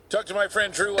Talk to my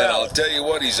friend Drew And I'll Allen, tell you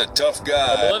what, he's a tough a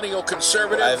guy. millennial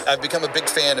conservative. I've become a big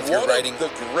fan of your writing. One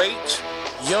of the great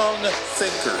young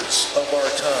thinkers of our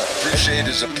time. Appreciate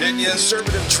his opinions.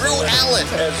 Conservative Drew Allen.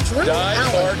 As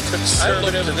die-hard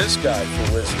conservative. I look to this guy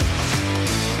for wisdom.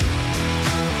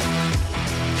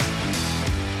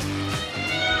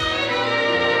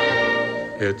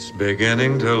 It's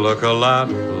beginning to look a lot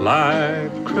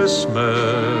like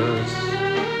Christmas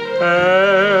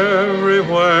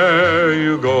everywhere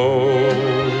you go.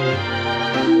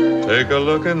 Take a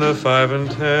look in the 5 and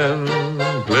 10,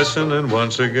 glistening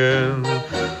once again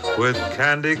with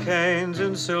candy canes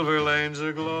and silver lanes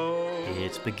aglow.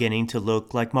 It's beginning to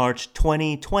look like March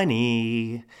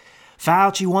 2020.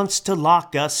 Fauci wants to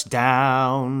lock us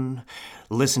down.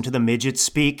 Listen to the midget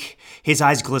speak. His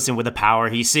eyes glisten with the power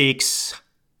he seeks.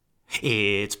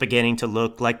 It's beginning to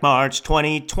look like March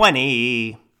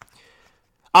 2020.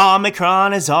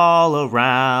 Omicron is all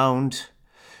around.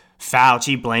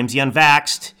 Fauci blames the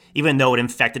unvaxxed, even though it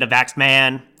infected a vaxxed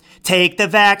man. Take the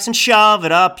vax and shove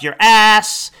it up your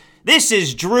ass. This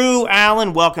is Drew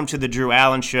Allen. Welcome to the Drew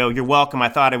Allen Show. You're welcome. I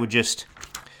thought I would just,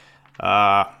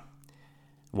 you're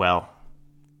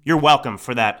welcome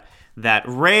for that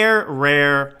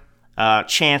rare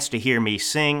chance to hear me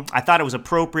sing. I thought it was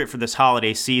appropriate for this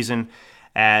holiday season,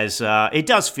 as it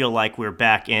does feel like we're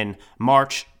back in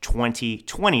March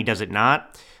 2020, does it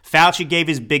not? Fauci gave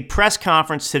his big press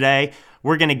conference today.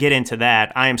 We're going to get into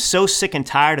that. I am so sick and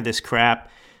tired of this crap.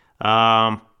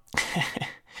 I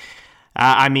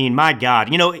mean, my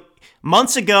God. You know,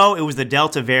 months ago, it was the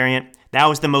Delta variant. That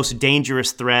was the most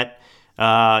dangerous threat,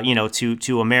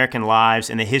 to American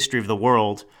lives in the history of the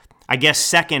world. I guess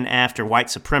second after white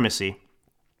supremacy.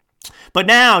 But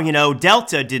now,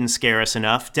 Delta didn't scare us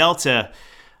enough. Delta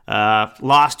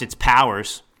lost its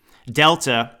powers.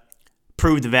 Delta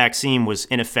proved the vaccine was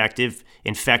ineffective,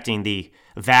 infecting the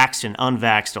vaxxed and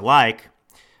unvaxxed alike.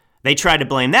 They tried to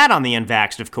blame that on the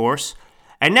unvaxxed, of course.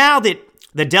 And now that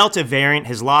the Delta variant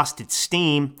has lost its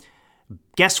steam,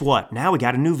 guess what? Now we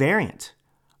got a new variant.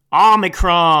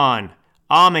 Omicron.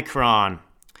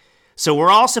 So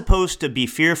we're all supposed to be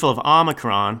fearful of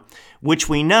Omicron, which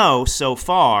we know so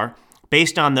far,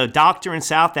 based on the doctor in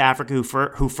South Africa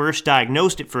who first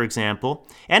diagnosed it, for example,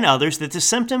 and others, that the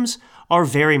symptoms are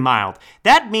very mild.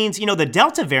 That means, the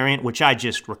Delta variant, which I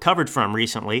just recovered from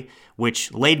recently,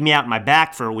 which laid me out my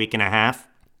back for a week and a half.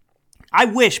 I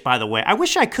wish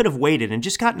I could have waited and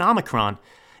just gotten Omicron.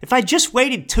 If I just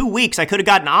waited 2 weeks, I could have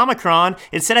gotten Omicron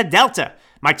instead of Delta.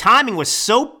 My timing was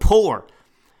so poor.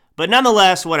 But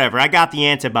nonetheless, whatever, I got the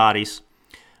antibodies.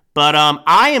 But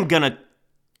I am going to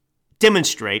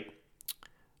demonstrate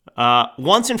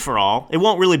once and for all, it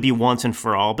won't really be once and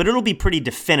for all, but it'll be pretty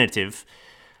definitive,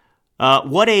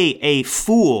 what a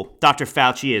fool Dr.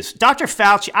 Fauci is. Dr.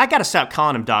 Fauci, I got to stop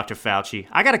calling him Dr. Fauci.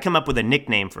 I got to come up with a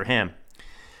nickname for him.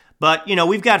 But,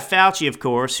 we've got Fauci, of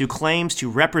course, who claims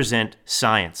to represent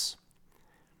science.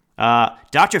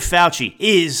 Dr. Fauci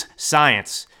is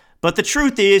science. But the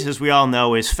truth is, as we all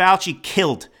know, is Fauci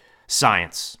killed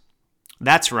science.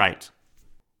 That's right.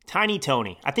 Tiny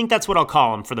Tony. I think that's what I'll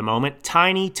call him for the moment.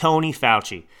 Tiny Tony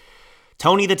Fauci.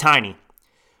 Tony the Tiny.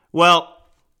 Well,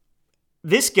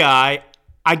 this guy,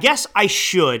 I guess I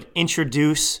should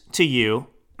introduce to you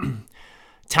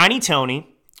Tiny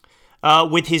Tony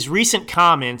with his recent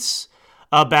comments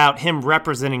about him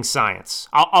representing science.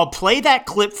 I'll play that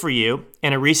clip for you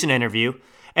in a recent interview,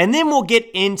 and then we'll get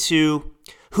into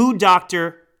who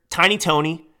Dr. Tiny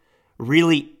Tony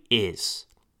really is.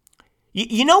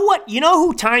 You know what? You know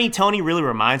who Tiny Tony really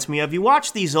reminds me of? You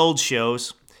watch these old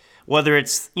shows, whether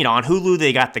it's, on Hulu,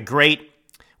 they got The Great,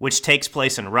 which takes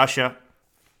place in Russia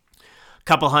a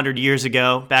couple hundred years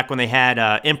ago, back when they had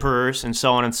emperors and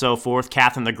so on and so forth.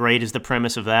 Catherine the Great is the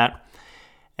premise of that.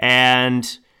 And,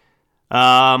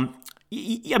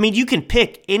 you can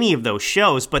pick any of those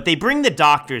shows, but they bring the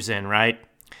doctors in, right?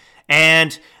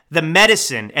 And the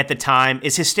medicine at the time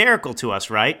is hysterical to us,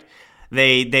 right?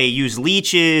 They use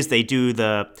leeches. They do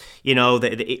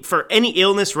for any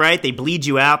illness, right? They bleed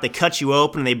you out. They cut you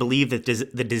open. And they believe that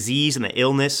the disease and the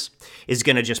illness is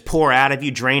going to just pour out of you,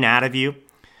 drain out of you.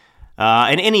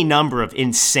 And any number of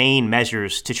insane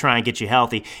measures to try and get you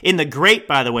healthy. In The Great,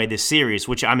 by the way, this series,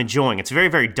 which I'm enjoying, it's very,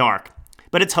 very dark,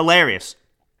 but it's hilarious.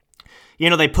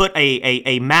 They put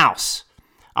a mouse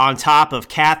on top of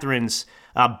Catherine's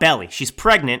belly. She's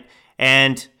pregnant,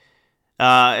 and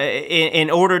in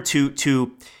order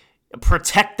to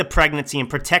protect the pregnancy and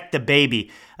protect the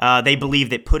baby, they believe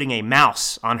that putting a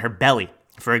mouse on her belly,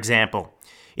 for example,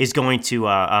 is going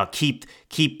to keep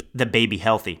the baby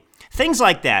healthy. Things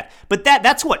like that. But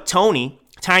that's what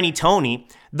Tiny Tony,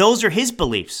 those are his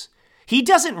beliefs. He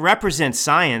doesn't represent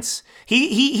science.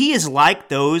 He is like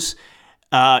those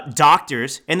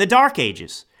doctors in the Dark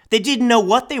Ages. They didn't know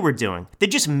what they were doing. They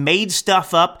just made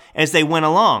stuff up as they went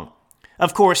along.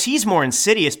 Of course, he's more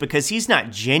insidious because he's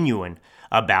not genuine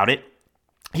about it.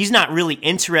 He's not really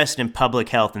interested in public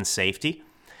health and safety.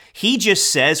 He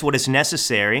just says what is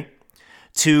necessary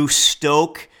to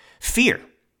stoke fear.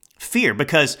 Fear,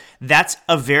 because that's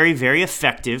a very, very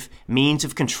effective means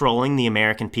of controlling the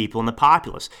American people and the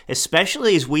populace,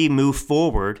 especially as we move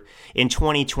forward in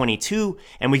 2022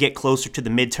 and we get closer to the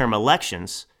midterm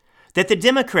elections, that the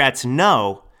Democrats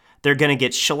know they're going to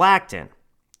get shellacked in.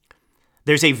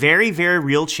 There's a very, very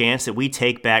real chance that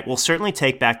we'll certainly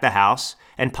take back the House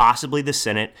and possibly the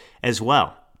Senate as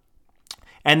well.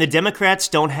 And the Democrats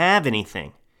don't have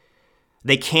anything.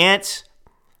 They can't.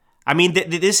 I mean,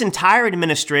 this entire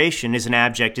administration is an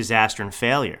abject disaster and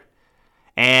failure.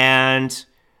 And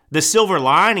the silver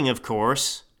lining, of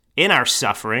course, in our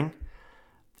suffering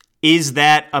is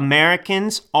that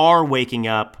Americans are waking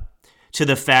up to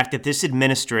the fact that this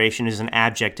administration is an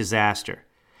abject disaster.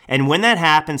 And when that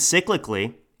happens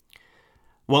cyclically,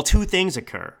 well, two things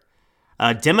occur.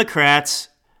 Democrats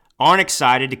aren't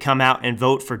excited to come out and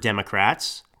vote for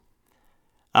Democrats.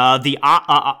 The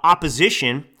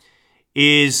opposition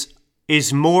is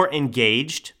more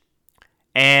engaged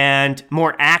and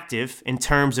more active in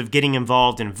terms of getting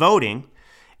involved in voting.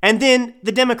 And then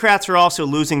the Democrats are also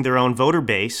losing their own voter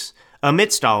base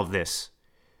amidst all of this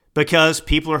because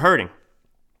people are hurting.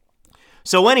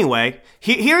 So anyway,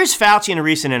 here is Fauci in a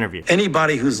recent interview.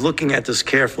 Anybody who's looking at this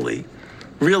carefully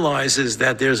realizes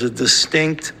that there's a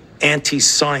distinct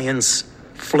anti-science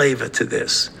flavor to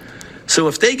this. So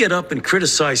if they get up and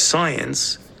criticize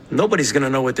science, nobody's going to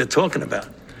know what they're talking about.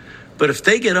 But if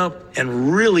they get up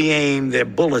and really aim their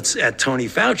bullets at Tony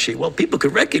Fauci, well, people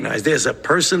could recognize there's a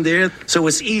person there, so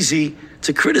it's easy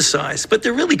to criticize. But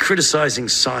they're really criticizing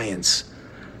science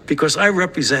because I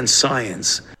represent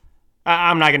science.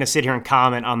 I'm not going to sit here and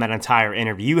comment on that entire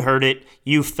interview. You heard it,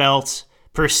 you felt,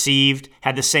 perceived,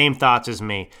 had the same thoughts as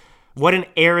me. What an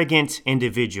arrogant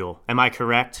individual. Am I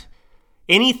correct?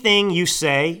 Anything you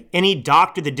say, any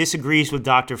doctor that disagrees with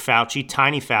Dr. Fauci,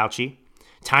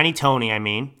 Tiny Tony, I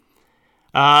mean,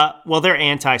 well, they're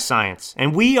anti-science.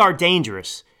 And we are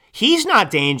dangerous. He's not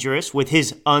dangerous with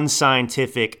his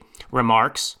unscientific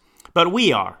remarks, but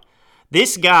we are.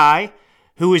 This guy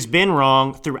who has been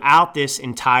wrong throughout this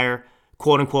entire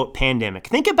quote-unquote pandemic.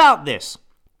 Think about this.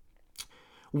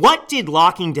 What did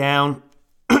locking down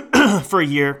for a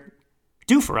year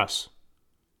do for us?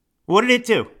 What did it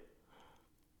do?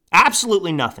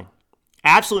 Absolutely nothing.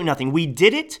 Absolutely nothing. We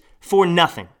did it for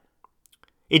nothing.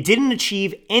 It didn't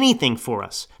achieve anything for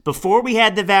us before we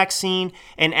had the vaccine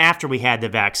and after we had the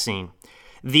vaccine.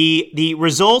 The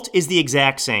result is the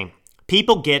exact same.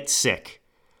 People get sick.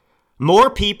 More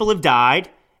people have died,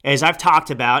 as I've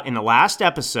talked about in the last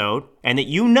episode, and that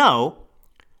you know,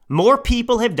 more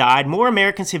people have died, more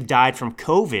Americans have died from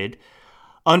COVID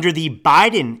under the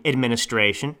Biden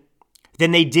administration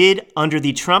than they did under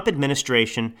the Trump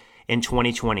administration in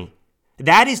 2020.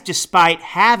 That is despite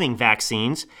having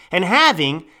vaccines and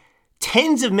having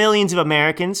tens of millions of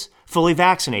Americans fully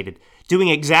vaccinated, doing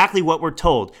exactly what we're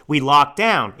told. We locked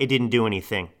down, it didn't do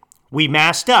anything. We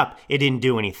masked up, it didn't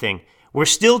do anything. We're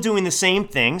still doing the same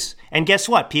things, and guess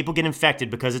what? People get infected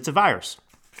because it's a virus.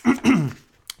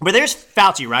 But there's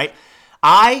Fauci, right?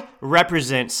 I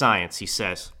represent science, he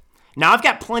says. Now, I've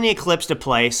got plenty of clips to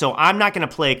play, so I'm not going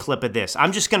to play a clip of this.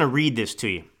 I'm just going to read this to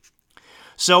you.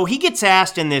 So he gets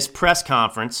asked in this press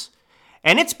conference,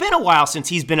 and it's been a while since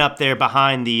he's been up there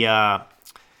behind the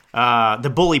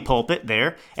bully pulpit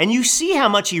there, and you see how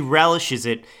much he relishes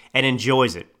it and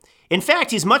enjoys it. In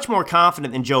fact, he's much more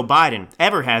confident than Joe Biden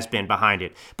ever has been behind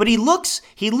it. But he looks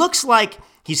like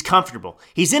he's comfortable.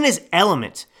 He's in his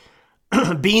element,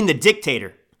 being the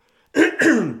dictator,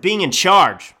 being in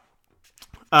charge.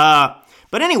 But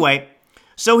anyway,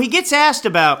 so he gets asked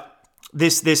about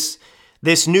this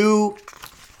new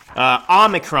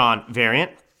Omicron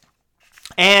variant,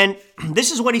 and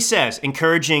this is what he says,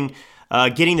 encouraging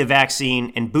getting the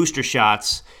vaccine and booster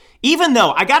shots. Even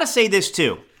though, I got to say this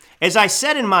too, as I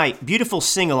said in my beautiful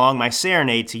sing-along, my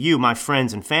serenade to you, my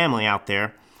friends and family out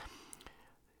there,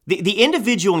 the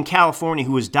individual in California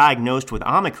who was diagnosed with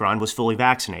Omicron was fully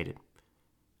vaccinated.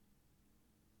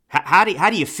 How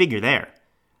do you figure there?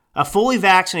 A fully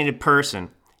vaccinated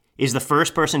person is the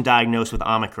first person diagnosed with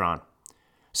Omicron.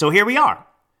 So here we are.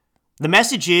 The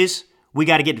message is we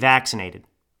got to get vaccinated.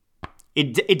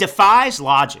 It defies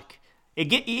logic. It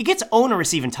gets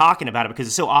onerous even talking about it because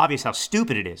it's so obvious how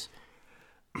stupid it is.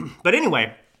 But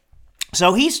anyway,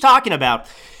 so he's talking about,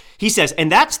 He says,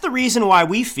 and that's the reason why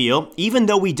we feel, even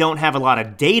though we don't have a lot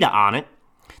of data on it,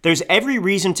 there's every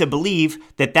reason to believe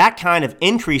that that kind of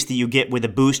increase that you get with a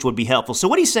boost would be helpful. So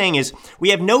what he's saying is we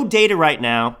have no data right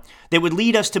now that would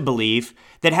lead us to believe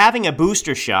that having a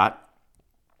booster shot,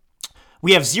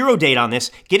 we have zero data on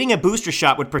this, getting a booster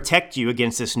shot would protect you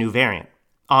against this new variant,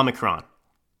 Omicron.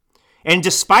 And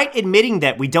despite admitting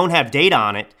that we don't have data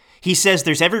on it, he says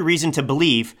there's every reason to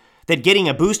believe that getting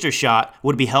a booster shot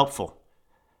would be helpful.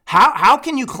 How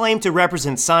can you claim to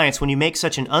represent science when you make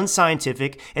such an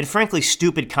unscientific and frankly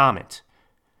stupid comment?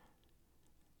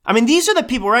 I mean, these are the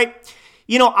people, right?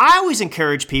 You know, I always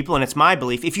encourage people, and it's my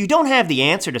belief, if you don't have the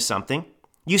answer to something,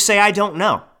 you say, I don't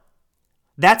know.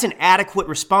 That's an adequate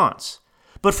response.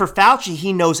 But for Fauci,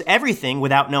 he knows everything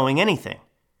without knowing anything.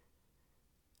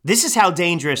 This is how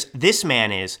dangerous this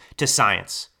man is to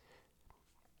science.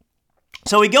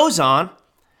 So he goes on.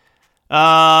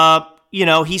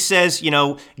 He says,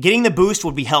 getting the boost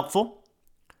would be helpful,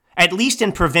 at least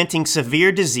in preventing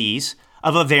severe disease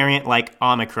of a variant like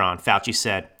Omicron, Fauci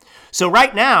said. So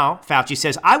right now, Fauci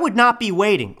says, I would not be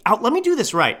waiting. Let me do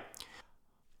this right.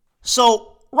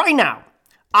 So right now,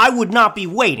 I would not be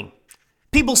waiting.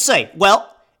 People say,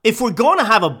 well, if we're going to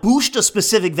have a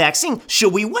booster-specific vaccine,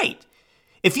 should we wait?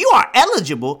 If you are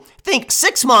eligible, think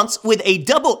 6 months with a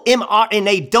double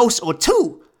mRNA dose or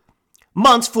 2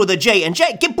 months for the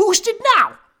J&J. Get boosted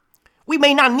now. We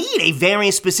may not need a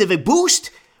variant-specific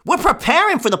boost. We're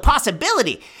preparing for the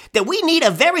possibility that we need a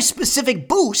very specific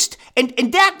boost, and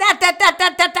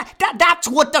that's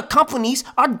what the companies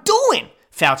are doing,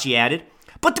 Fauci added.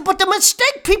 But the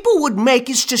mistake people would make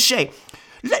is to say,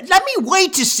 let me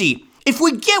wait to see if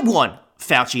we get one,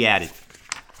 Fauci added.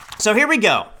 So here we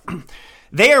go.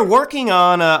 They are working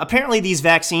on, apparently these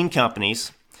vaccine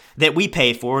companies that we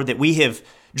pay for, that we have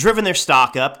driven their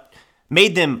stock up,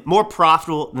 made them more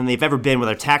profitable than they've ever been with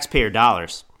our taxpayer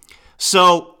dollars.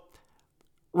 So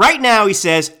right now he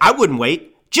says, I wouldn't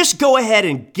wait. Just go ahead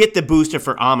and get the booster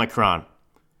for Omicron.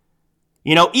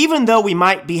 Even though we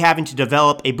might be having to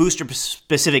develop a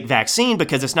booster-specific vaccine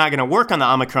because it's not going to work on the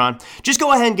Omicron, just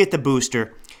go ahead and get the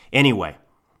booster anyway.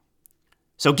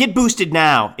 So get boosted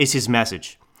now is his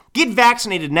message. Get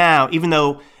vaccinated now, even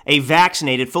though a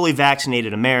fully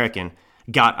vaccinated American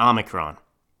got Omicron.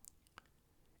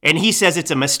 And he says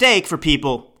it's a mistake for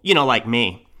people, like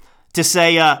me, to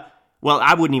say, well,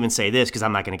 I wouldn't even say this because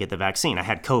I'm not going to get the vaccine. I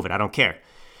had COVID. I don't care.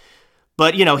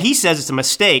 But, he says it's a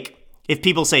mistake if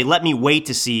people say, let me wait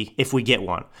to see if we get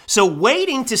one. So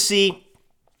waiting to see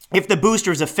if the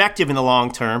booster is effective in the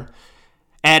long term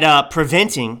at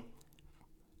preventing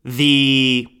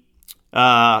the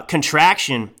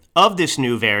contraction of this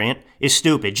new variant is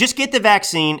stupid. Just get the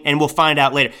vaccine and we'll find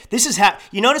out later. This is how,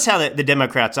 you notice how the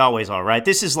Democrats always are, right?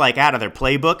 This is like out of their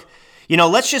playbook.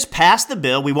 Let's just pass the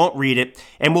bill. We won't read it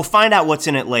and we'll find out what's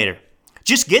in it later.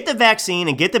 Just get the vaccine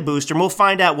and get the booster and we'll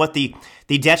find out what the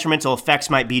detrimental effects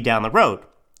might be down the road.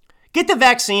 Get the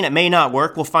vaccine. It may not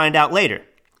work. We'll find out later.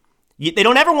 They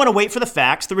don't ever want to wait for the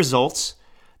facts, the results.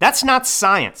 That's not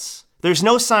science. There's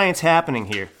no science happening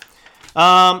here.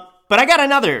 But I got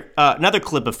another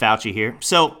clip of Fauci here.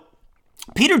 So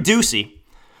Peter Doocy,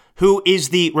 who is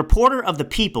the reporter of The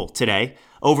People today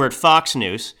over at Fox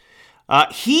News,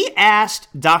 he asked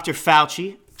Dr.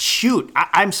 Fauci,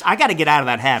 I got to get out of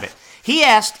that habit. He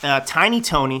asked Tiny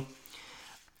Tony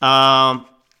a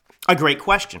great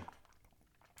question.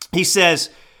 He says,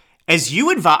 as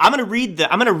you advise, I'm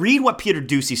going to read what Peter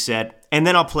Doocy said, and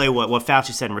then I'll play what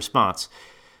Fauci said in response.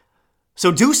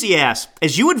 So Doocy asked,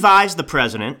 as you advise the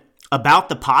president about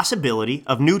the possibility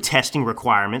of new testing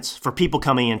requirements for people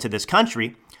coming into this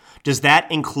country, does that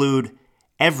include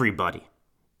everybody?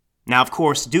 Now, of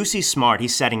course, Doocy's smart.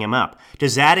 He's setting him up.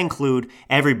 Does that include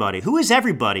everybody? Who is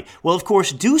everybody? Well, of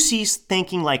course, Doocy's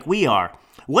thinking like we are.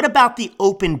 What about the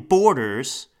open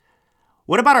borders?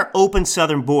 What about our open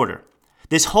southern border?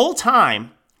 This whole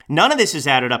time, none of this has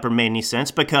added up or made any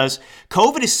sense because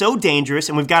COVID is so dangerous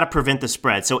and we've got to prevent the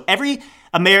spread. So every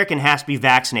American has to be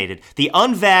vaccinated. The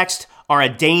unvaxxed are a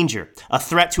danger, a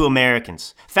threat to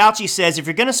Americans. Fauci says if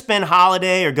you're going to spend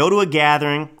holiday or go to a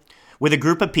gathering with a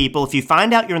group of people, if you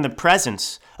find out you're in the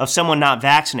presence of someone not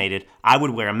vaccinated, I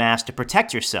would wear a mask to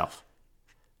protect yourself.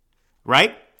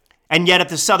 Right? And yet at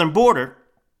the southern border,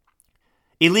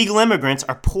 illegal immigrants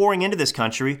are pouring into this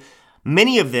country.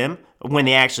 Many of them, when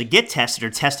they actually get tested, are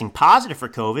testing positive for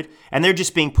COVID, and they're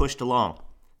just being pushed along.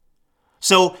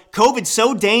 So COVID's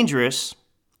so dangerous,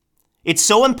 it's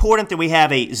so important that we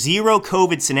have a zero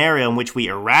COVID scenario in which we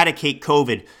eradicate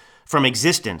COVID from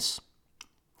existence.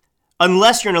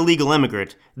 Unless you're an illegal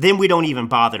immigrant, then we don't even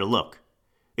bother to look.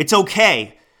 It's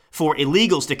okay for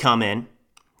illegals to come in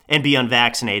and be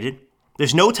unvaccinated.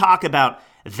 There's no talk about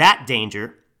that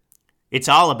danger. It's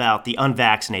all about the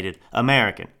unvaccinated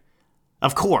American.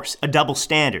 Of course, a double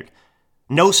standard.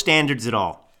 No standards at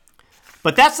all.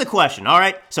 But that's the question, all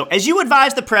right? So as you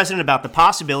advise the president about the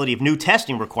possibility of new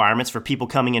testing requirements for people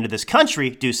coming into this country,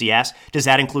 Ducey asks, does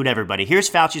that include everybody? Here's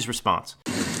Fauci's response.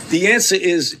 The answer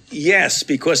is yes,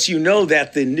 because you know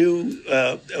that the new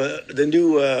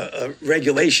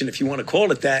regulation, if you want to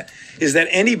call it that, is that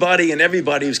anybody and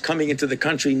everybody who's coming into the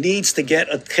country needs to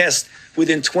get a test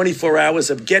within 24 hours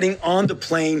of getting on the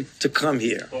plane to come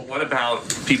here. Well, what about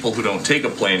people who don't take a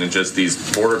plane and just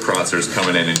these border crossers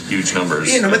coming in huge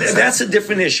numbers? You know, that's a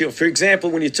different issue. For example,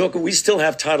 when you're talking, we still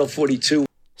have Title 42.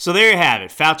 So there you have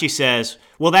it. Fauci says,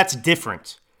 well, that's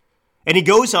different. And he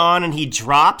goes on and he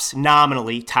drops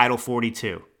nominally Title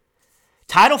 42.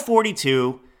 Title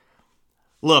 42,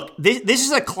 look, this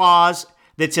is a clause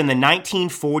that's in the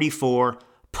 1944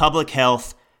 Public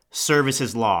Health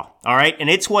Services Law, all right? And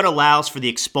it's what allows for the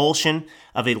expulsion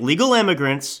of illegal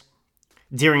immigrants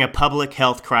during a public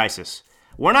health crisis.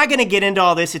 We're not going to get into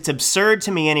all this. It's absurd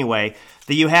to me anyway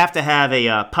that you have to have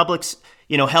a public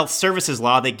health services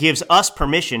law that gives us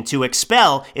permission to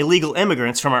expel illegal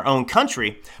immigrants from our own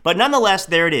country. But nonetheless,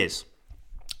 there it is.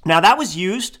 Now, that was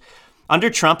used under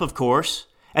Trump, of course,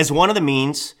 as one of the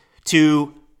means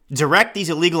to direct these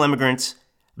illegal immigrants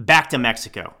back to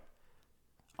Mexico.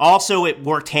 Also, it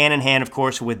worked hand in hand, of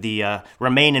course, with the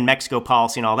Remain in Mexico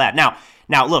policy and all that.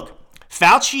 Now, look,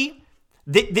 Fauci,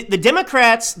 the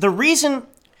Democrats, the reason,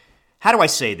 how do I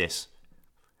say this?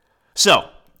 So,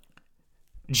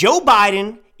 Joe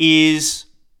Biden is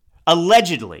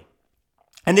allegedly,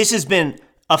 and this has been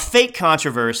a fake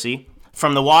controversy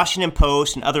from the Washington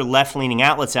Post and other left-leaning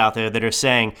outlets out there that are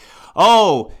saying,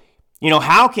 oh,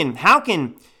 how can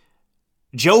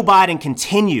Joe Biden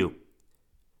continue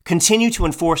to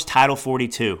enforce Title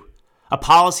 42, a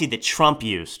policy that Trump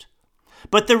used?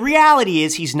 But the reality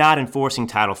is he's not enforcing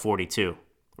Title 42,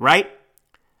 right?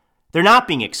 They're not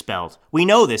being expelled. We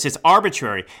know this. It's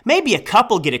arbitrary. Maybe a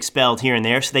couple get expelled here and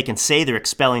there so they can say they're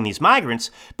expelling these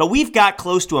migrants, but we've got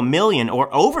close to 1 million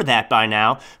or over that by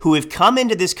now who have come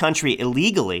into this country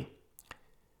illegally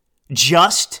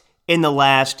just in the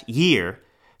last year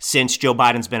since Joe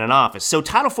Biden's been in office. So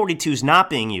Title 42 is not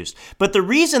being used. But the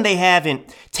reason they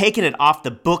haven't taken it off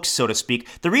the books, so to speak,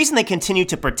 the reason they continue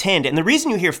to pretend, and the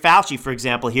reason you hear Fauci, for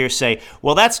example, here say,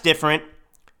 well, that's different.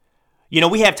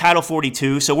 We have Title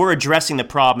 42, so we're addressing the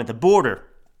problem at the border,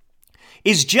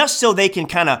 is just so they can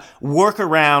kind of work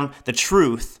around the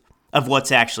truth of what's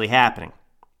actually happening.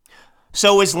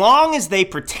 So as long as they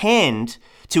pretend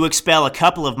to expel a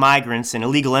couple of migrants and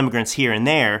illegal immigrants here and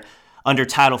there under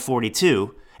Title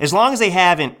 42, as long as they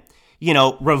haven't,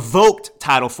 revoked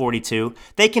Title 42,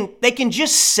 they can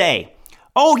just say,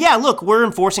 oh yeah, look, we're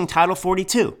enforcing Title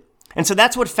 42. And so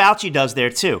that's what Fauci does there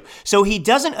too. So he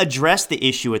doesn't address the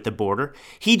issue at the border.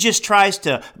 He just tries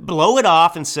to blow it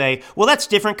off and say, well, that's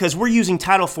different because we're using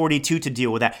Title 42 to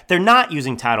deal with that. They're not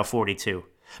using Title 42.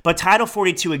 But Title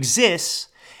 42 exists,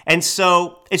 and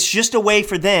so it's just a way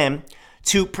for them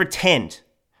to pretend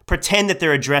that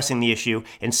they're addressing the issue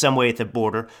in some way at the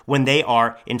border when they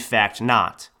are, in fact,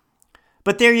 not.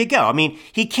 But there you go. I mean,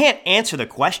 he can't answer the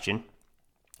question.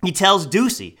 He tells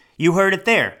Ducey, you heard it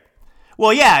there.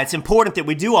 Well, yeah, it's important that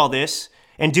we do all this.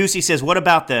 And Ducey says, what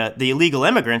about the illegal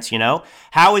immigrants,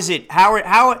 How is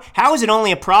it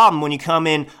only a problem when you come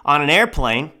in on an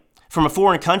airplane from a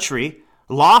foreign country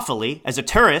lawfully as a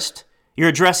tourist? You're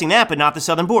addressing that, but not the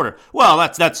southern border. Well,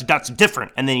 that's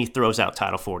different. And then he throws out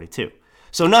Title 42.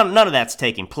 So none of that's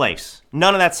taking place.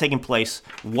 None of that's taking place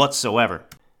whatsoever.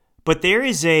 But there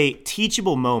is a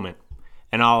teachable moment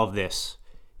in all of this.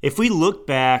 If we look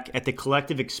back at the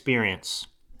collective experience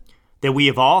that we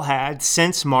have all had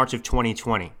since March of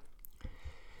 2020.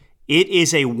 It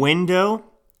is a window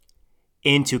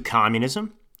into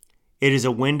communism. It is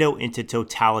a window into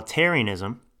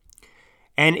totalitarianism.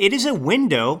 And it is a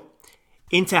window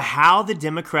into how the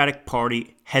Democratic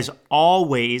Party has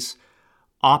always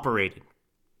operated.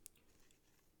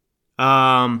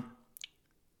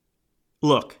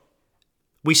 Look,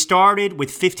 we started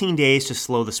with 15 days to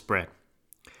slow the spread.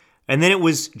 And then it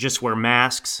was just wear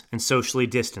masks and socially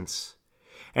distance.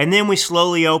 And then we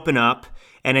slowly open up,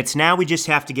 and it's now we just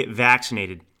have to get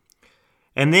vaccinated.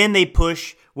 And then they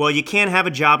push, well, you can't have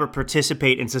a job or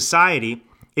participate in society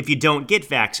if you don't get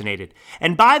vaccinated.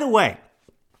 And by the way,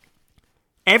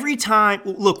 every time,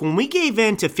 look, when we gave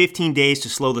in to 15 days to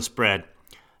slow the spread,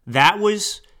 that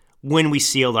was when we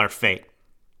sealed our fate.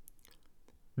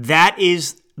 That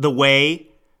is the way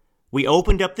we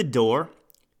opened up the door,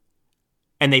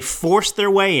 and they forced their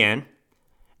way in,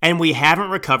 And we haven't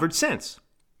recovered since.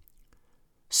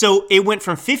 So it went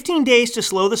from 15 days to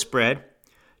slow the spread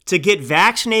to get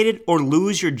vaccinated or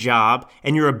lose your job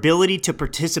and your ability to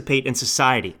participate in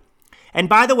society. And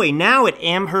by the way, now at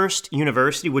Amherst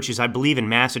University, which is, I believe, in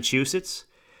Massachusetts,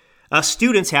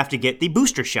 students have to get the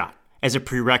booster shot as a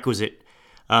prerequisite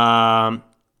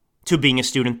to being a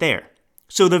student there.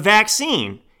 So the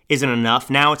vaccine isn't enough.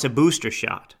 Now it's a booster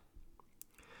shot.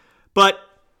 But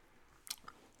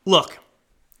look,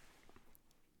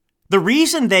 the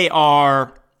reason they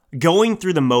are going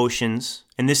through the motions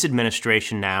in this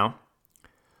administration now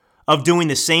of doing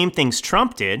the same things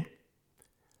Trump did,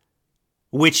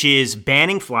 which is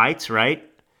banning flights, right,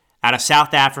 out of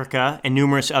South Africa and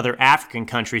numerous other African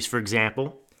countries, for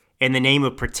example, in the name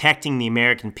of protecting the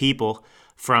American people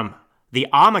from the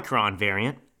Omicron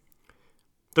variant.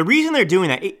 The reason they're doing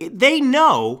that, they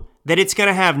know that it's going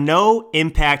to have no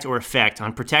impact or effect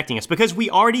on protecting us because we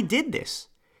already did this.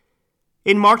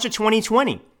 In March of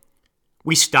 2020,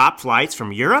 we stopped flights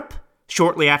from Europe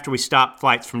shortly after we stopped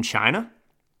flights from China.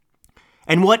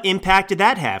 And what impact did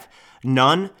that have?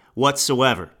 None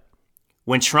whatsoever.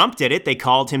 When Trump did it, they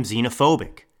called him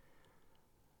xenophobic.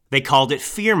 They called it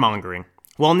fear-mongering.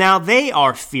 Well, now they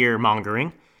are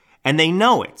fear-mongering, and they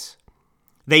know it.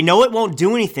 They know it won't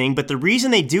do anything, but the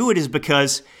reason they do it is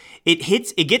because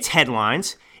it gets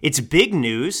headlines, it's big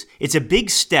news, it's a big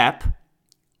step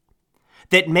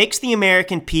that makes the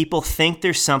American people think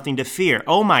there's something to fear.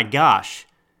 Oh my gosh,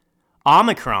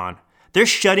 Omicron, they're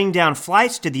shutting down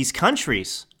flights to these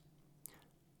countries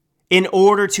in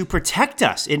order to protect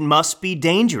us. It must be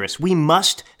dangerous. We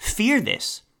must fear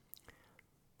this.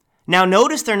 Now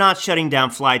notice they're not shutting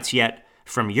down flights yet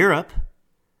from Europe.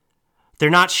 They're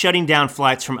not shutting down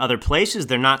flights from other places.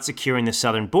 They're not securing the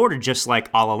southern border, just like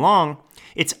all along.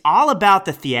 It's all about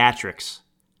the theatrics.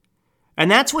 And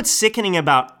that's what's sickening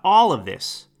about all of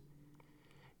this.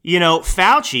 You know,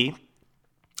 Fauci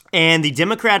and the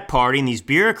Democrat Party and these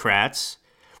bureaucrats,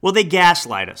 well, they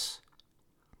gaslight us.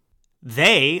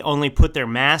 They only put their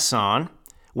masks on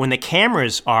when the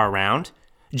cameras are around.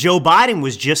 Joe Biden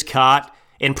was just caught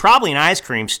in probably an ice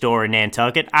cream store in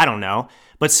Nantucket. I don't know,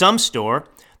 but some store.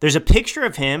 There's a picture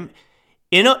of him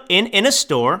in a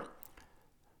store.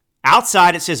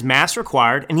 Outside it says mask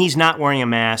required, and he's not wearing a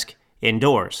mask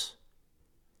indoors.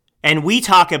 And we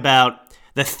talk about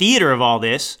the theater of all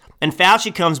this, and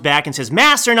Fauci comes back and says,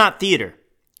 masks are not theater.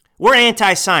 We're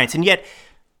anti-science. And yet,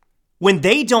 when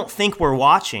they don't think we're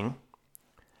watching,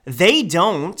 they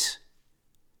don't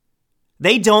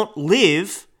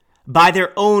live by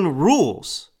their own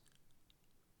rules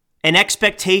and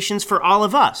expectations for all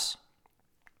of us.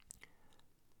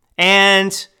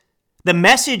 And the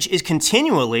message is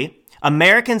continually,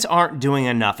 Americans aren't doing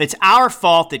enough. It's our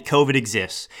fault that COVID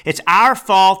exists. It's our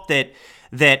fault that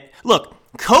look,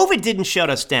 COVID didn't shut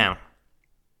us down.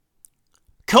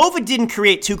 COVID didn't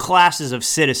create two classes of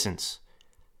citizens.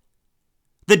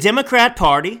 The Democrat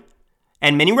Party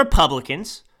and many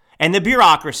Republicans and the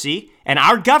bureaucracy and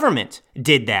our government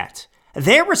did that.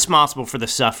 They're responsible for the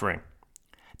suffering.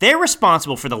 They're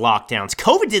responsible for the lockdowns.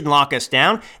 COVID didn't lock us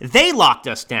down. They locked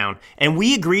us down, and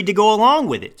we agreed to go along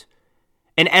with it.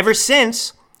 And ever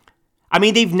since, I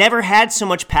mean, they've never had so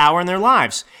much power in their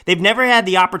lives. They've never had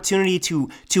the opportunity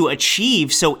to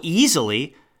achieve so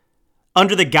easily,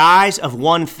 under the guise of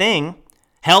one thing,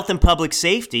 health and public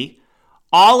safety,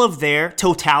 all of their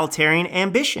totalitarian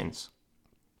ambitions.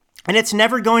 And it's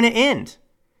never going to end.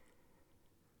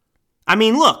 I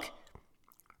mean, look,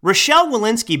 Rochelle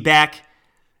Walensky back,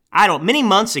 many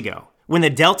months ago, when the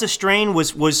Delta strain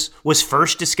was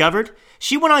first discovered,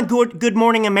 she went on Good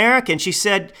Morning America and she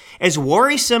said, as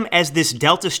worrisome as this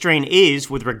Delta strain is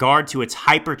with regard to its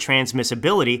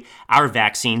hypertransmissibility, our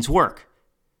vaccines work.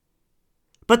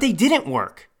 But they didn't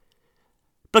work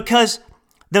because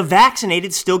the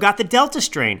vaccinated still got the Delta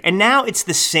strain, and now it's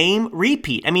the same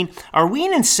repeat. I mean, are we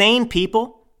an insane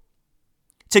people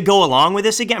to go along with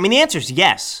this again? I mean, the answer is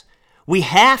yes. We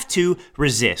have to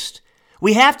resist.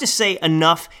 We have to say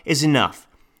enough is enough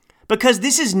because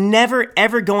this is never,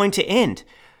 ever going to end.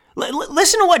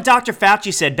 Listen to what Dr.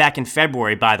 Fauci said back in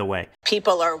February, by the way.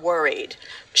 People are worried.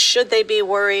 Should they be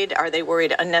worried? Are they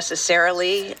worried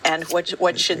unnecessarily? And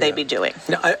what should they be doing?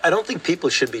 No, I don't think people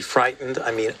should be frightened.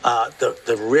 I mean,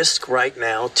 the risk right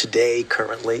now, today,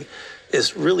 currently,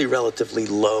 is really relatively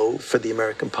low for the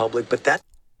American public.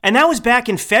 And that was back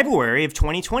in February of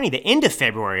 2020, the end of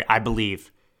February, I believe,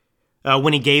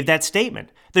 when he gave that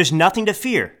statement. There's nothing to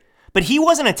fear. But he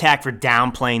wasn't attacked for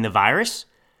downplaying the virus.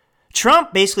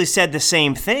 Trump basically said the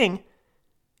same thing.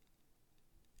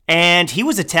 And he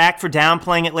was attacked for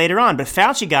downplaying it later on. But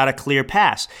Fauci got a clear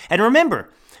pass. And remember,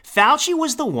 Fauci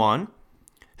was the one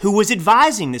who was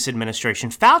advising this administration.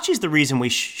 Fauci's the reason we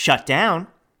shut down.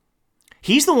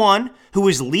 He's the one who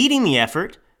was leading the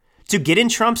effort to get in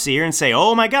Trump's ear and say,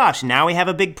 oh my gosh, now we have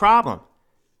a big problem.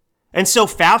 And so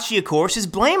Fauci, of course, is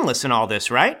blameless in all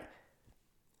this, right?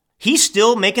 He's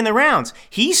still making the rounds.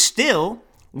 He's still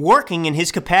working in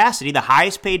his capacity, the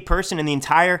highest paid person in the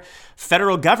entire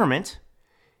federal government.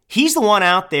 He's the one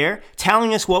out there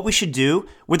telling us what we should do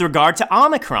with regard to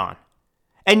Omicron.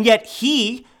 And yet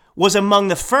he was among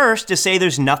the first to say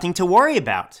there's nothing to worry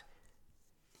about.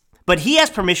 But he has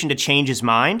permission to change his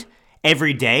mind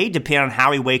every day, depending on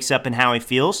how he wakes up and how he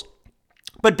feels.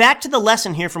 But back to the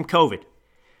lesson here from COVID.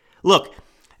 Look,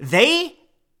 the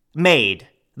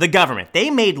government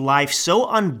made life so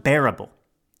unbearable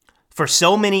for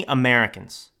so many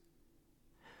Americans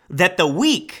that the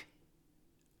weak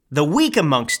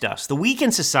amongst us, the weak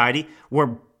in society,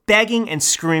 were begging and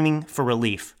screaming for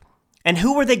relief. And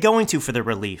who were they going to for the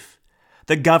relief?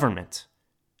 The government.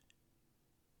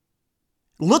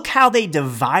 Look how they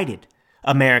divided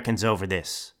Americans over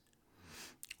this.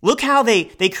 Look how they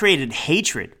created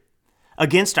hatred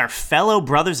against our fellow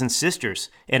brothers and sisters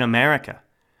in America.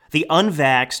 The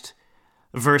unvaxxed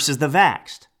versus the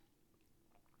vaxxed.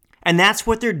 And that's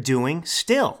what they're doing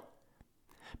still.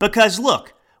 Because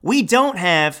look, we don't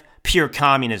have pure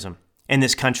communism in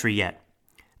this country yet.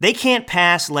 They can't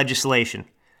pass legislation.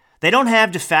 They don't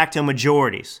have de facto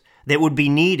majorities that would be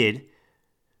needed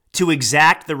to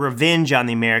exact the revenge on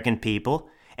the American people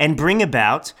and bring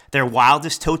about their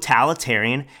wildest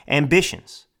totalitarian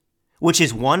ambitions, which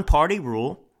is one-party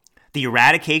rule, the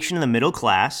eradication of the middle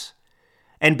class,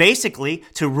 and basically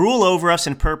to rule over us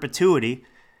in perpetuity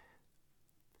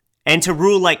and to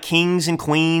rule like kings and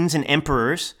queens and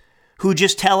emperors who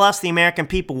just tell us, the American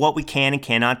people, what we can and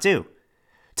cannot do,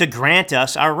 to grant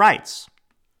us our rights.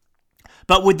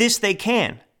 But with this, they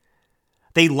can.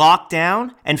 They locked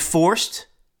down and forced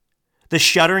the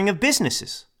shuttering of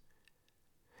businesses.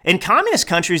 In communist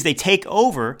countries, they take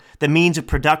over the means of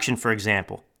production, for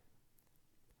example.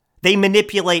 They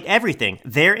manipulate everything.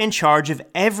 They're in charge of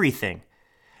everything.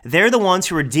 They're the ones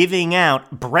who are divvying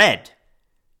out bread.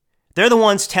 They're the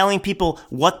ones telling people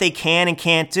what they can and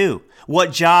can't do,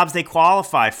 what jobs they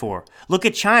qualify for. Look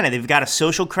at China. They've got a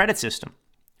social credit system.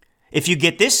 If you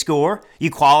get this score, you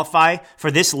qualify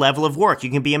for this level of work. You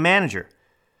can be a manager.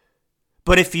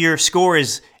 But if your score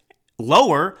is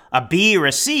lower, a B or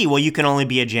a C, well, you can only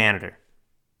be a janitor.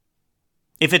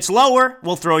 If it's lower,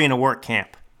 we'll throw you in a work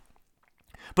camp.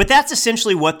 But that's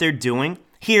essentially what they're doing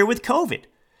here with COVID.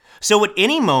 So at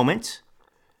any moment,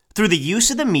 through the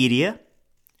use of the media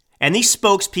and these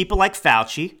spokespeople like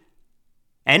Fauci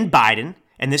and Biden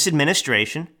and this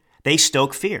administration, they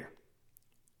stoke fear.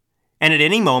 And at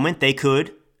any moment, they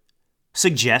could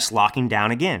suggest locking down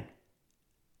again,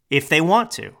 if they want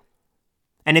to.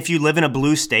 And if you live in a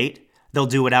blue state, they'll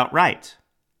do it outright.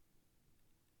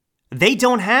 They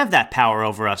don't have that power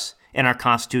over us in our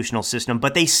constitutional system,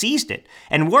 but they seized it.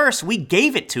 And worse, we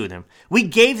gave it to them. We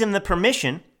gave them the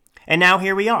permission, and now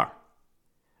here we are.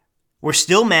 We're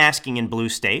still masking in blue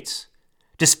states,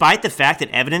 despite the fact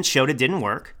that evidence showed it didn't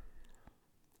work.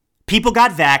 People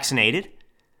got vaccinated,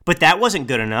 but that wasn't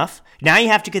good enough. Now you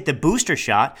have to get the booster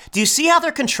shot. Do you see how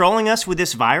they're controlling us with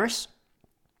this virus?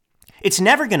 It's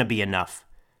never going to be enough.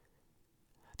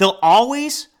 They'll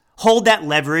always hold that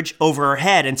leverage over our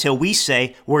head until we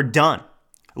say we're done.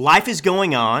 Life is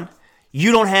going on.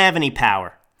 You don't have any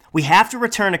power. We have to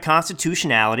return to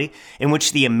constitutionality in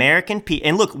which the American people,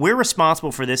 and look, we're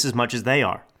responsible for this as much as they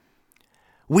are.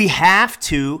 We have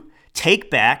to take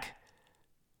back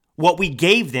what we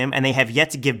gave them and they have yet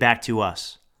to give back to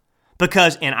us.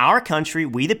 Because in our country,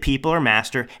 we the people are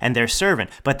master and they're servant.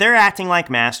 But they're acting like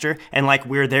master and like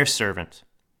we're their servant.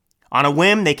 On a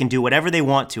whim, they can do whatever they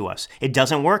want to us. It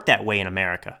doesn't work that way in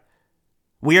America.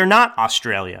 We are not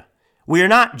Australia. We are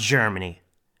not Germany.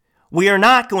 We are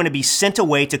not going to be sent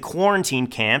away to quarantine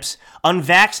camps,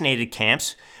 unvaccinated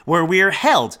camps, where we are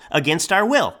held against our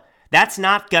will. That's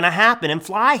not going to happen and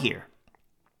fly here.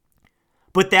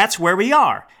 But that's where we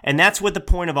are. And that's what the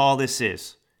point of all this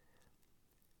is.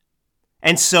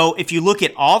 And so if you look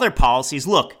at all their policies,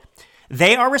 look,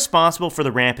 they are responsible for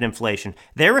the rampant inflation.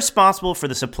 They're responsible for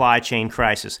the supply chain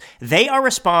crisis. They are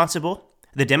responsible,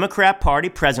 the Democrat Party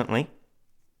presently,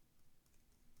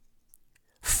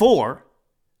 for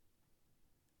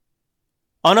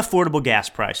unaffordable gas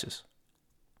prices.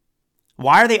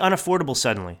 Why are they unaffordable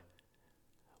suddenly?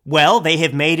 Well, they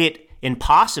have made it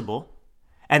impossible,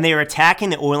 and they are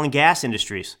attacking the oil and gas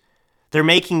industries. They're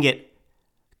making it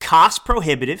cost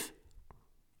prohibitive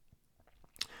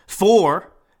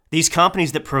for these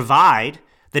companies that provide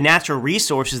the natural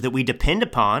resources that we depend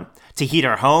upon to heat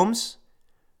our homes,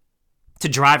 to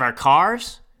drive our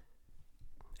cars,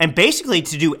 and basically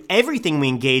to do everything we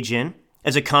engage in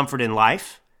as a comfort in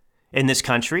life in this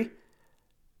country.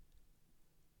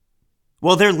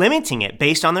 Well, they're limiting it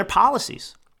based on their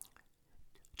policies.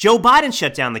 Joe Biden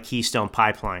shut down the Keystone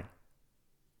Pipeline.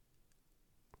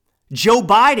 Joe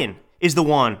Biden is the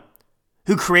one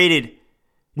who created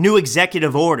new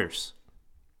executive orders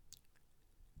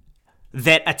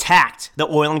that attacked the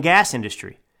oil and gas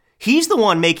industry. He's the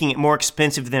one making it more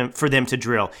expensive for them to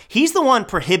drill. He's the one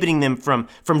prohibiting them from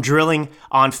drilling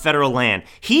on federal land.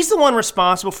 He's the one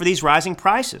responsible for these rising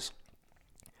prices.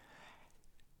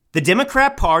 The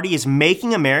Democrat Party is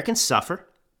making Americans suffer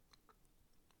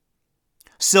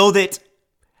so that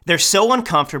they're so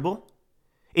uncomfortable,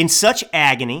 in such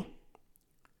agony,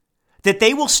 that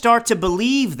they will start to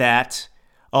believe that,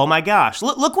 oh my gosh,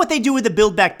 look what they do with the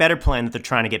Build Back Better plan that they're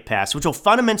trying to get passed, which will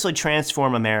fundamentally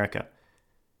transform America.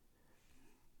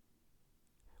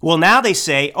 Well, now they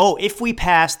say, oh, if we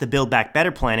pass the Build Back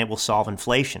Better plan, it will solve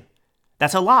inflation.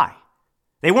 That's a lie.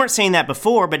 They weren't saying that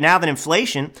before, but now that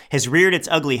inflation has reared its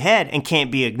ugly head and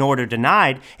can't be ignored or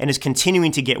denied and is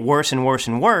continuing to get worse and worse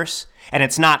and worse, and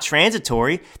it's not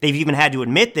transitory, they've even had to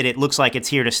admit that it looks like it's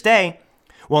here to stay.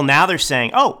 Well, now they're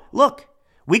saying, oh, look,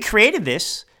 we created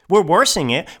this. We're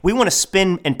worsening it. We want to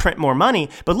spend and print more money.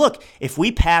 But look, if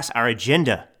we pass our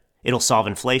agenda, it'll solve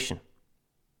inflation.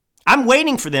 I'm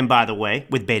waiting for them, by the way,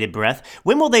 with bated breath.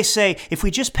 When will they say, if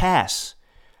we just pass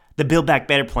the Build Back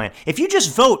Better plan, if you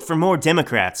just vote for more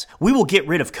Democrats, we will get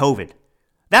rid of COVID?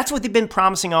 That's what they've been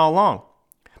promising all along.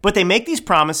 But they make these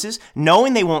promises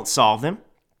knowing they won't solve them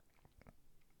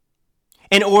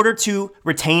in order to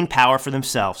retain power for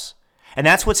themselves. And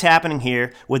that's what's happening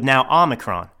here with now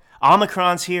Omicron.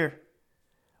 Omicron's here.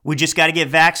 We just got to get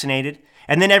vaccinated.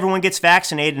 And then everyone gets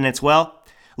vaccinated and it's, well,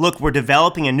 look, we're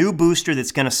developing a new booster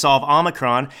that's going to solve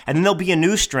Omicron. And then there'll be a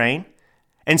new strain.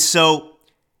 And so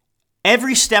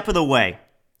every step of the way,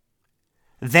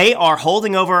 they are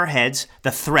holding over our heads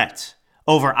the threat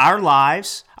over our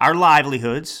lives, our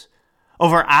livelihoods,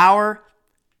 over our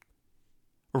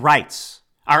rights,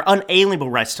 our unalienable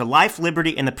rights to life,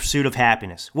 liberty, and the pursuit of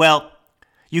happiness. Well,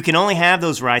 you can only have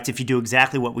those rights if you do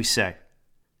exactly what we say.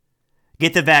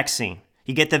 Get the vaccine.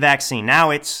 You get the vaccine. Now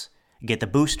it's get the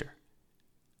booster.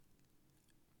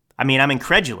 I mean, I'm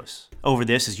incredulous over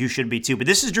this, as you should be too. But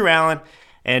this is Drew Allen,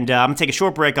 and I'm going to take a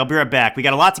short break. I'll be right back. We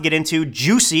got a lot to get into.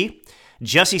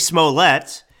 Jussie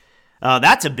Smollett.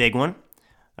 That's a big one.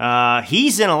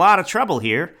 He's in a lot of trouble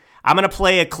here. I'm going to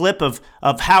play a clip of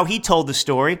how he told the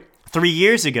story 3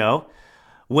 years ago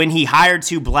when he hired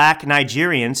 2 black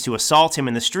Nigerians to assault him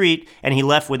in the street, and he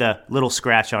left with a little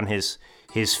scratch on his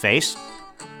face.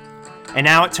 And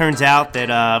now it turns out that,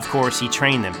 of course, he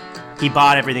trained them. He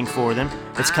bought everything for them.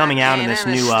 It's coming out in this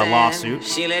new lawsuit.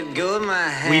 She let go of my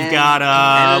hand. We've got,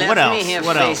 what else?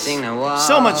 What else?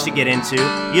 So much to get into.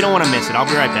 You don't want to miss it. I'll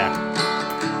be right back.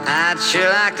 I'd sure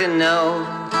like to know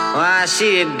why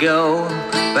she'd go,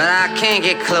 but I can't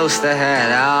get close to her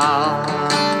at all.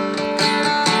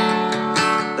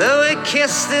 Though we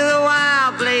kissed through the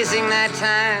wild blazing that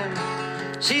time,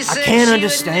 she said I can't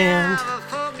understand.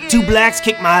 2 blacks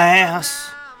kicked my ass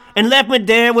and left me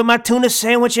there with my tuna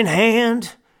sandwich in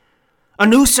hand, a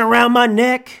noose around my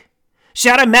neck,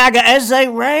 shouted MAGA as they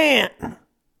ran.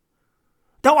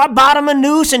 Though I bought him a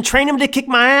noose and trained him to kick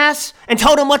my ass and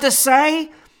told him what to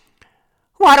say,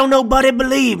 why don't nobody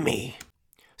believe me?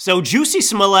 So Jussie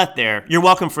Smollett there, you're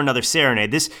welcome for another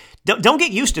serenade. Don't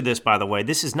get used to this, by the way.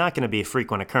 This is not going to be a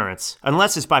frequent occurrence,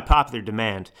 unless it's by popular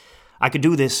demand. I could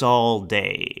do this all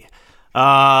day.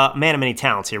 Man of many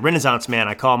talents here. Renaissance man,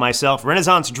 I call myself.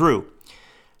 Renaissance Drew.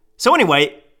 So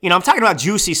anyway, I'm talking about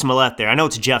Jussie Smollett there. I know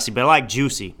it's Jussie, but I like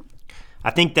Juicy.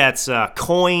 I think that's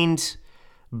coined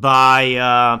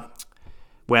by,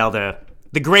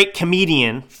 the great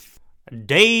comedian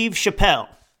Dave Chappelle.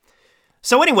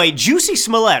 So anyway, Jussie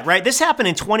Smollett, right? This happened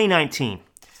in 2019.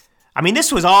 I mean,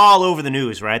 this was all over the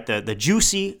news, right? The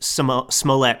Jussie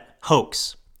Smollett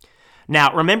hoax.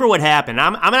 Now, remember what happened.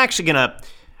 I'm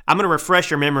gonna refresh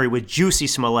your memory with Jussie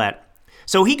Smollett.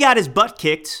 So he got his butt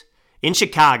kicked in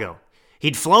Chicago.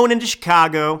 He'd flown into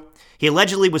Chicago. He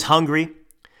allegedly was hungry,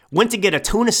 went to get a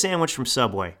tuna sandwich from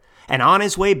Subway, and on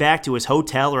his way back to his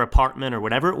hotel or apartment or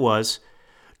whatever it was,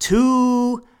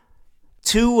 two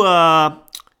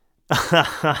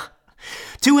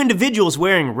individuals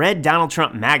wearing red Donald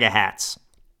Trump MAGA hats,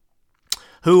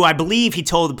 who I believe he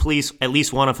told the police, at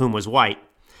least one of whom was white,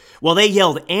 well, they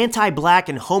yelled anti-black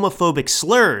and homophobic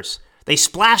slurs. They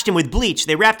splashed him with bleach.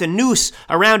 They wrapped a noose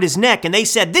around his neck, and they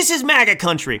said, "This is MAGA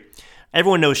country."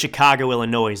 Everyone knows Chicago,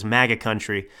 Illinois is MAGA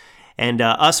country. And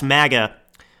us MAGA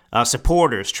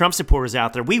supporters, Trump supporters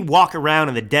out there, we walk around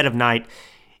in the dead of night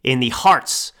in the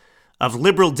hearts of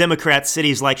liberal Democrat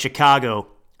cities like Chicago,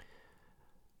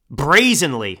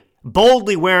 brazenly,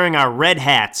 boldly wearing our red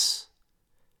hats,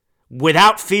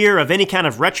 without fear of any kind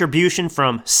of retribution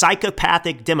from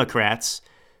psychopathic Democrats.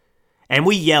 And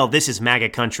we yell, "This is MAGA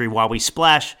country," while we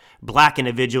splash black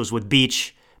individuals with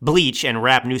bleach and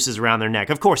wrap nooses around their neck.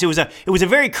 Of course, it was a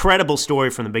very credible story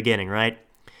from the beginning, right?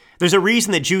 There's a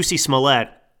reason that Jussie Smollett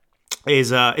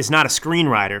is not a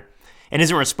screenwriter and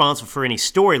isn't responsible for any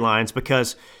storylines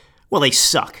because, well, they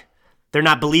suck. They're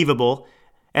not believable.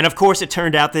 And of course, it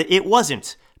turned out that it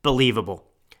wasn't believable.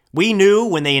 We knew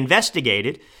when they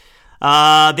investigated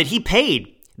that he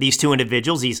paid these two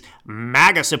individuals, these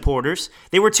MAGA supporters.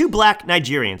 They were two black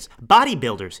Nigerians,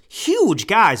 bodybuilders, huge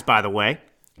guys, by the way,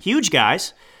 huge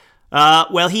guys.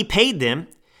 Well, he paid them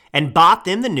and bought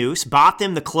them the noose, bought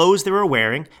them the clothes they were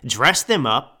wearing, dressed them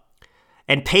up,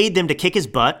 and paid them to kick his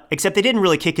butt, except they didn't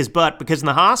really kick his butt because in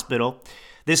the hospital,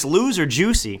 this loser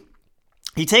Jussie,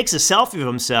 he takes a selfie of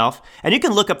himself, and you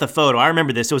can look up the photo. I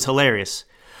remember this. It was hilarious.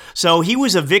 So he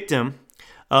was a victim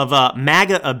of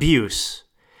MAGA abuse,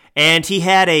 and he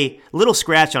had a little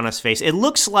scratch on his face. It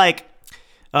looks like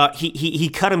he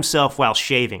cut himself while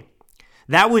shaving.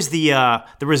 That was the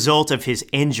result of his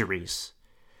injuries.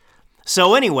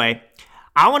 So anyway,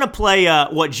 I want to play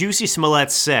what Jussie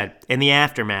Smollett said in the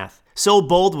aftermath. So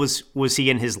bold was he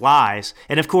in his lies,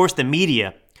 and of course the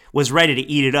media was ready to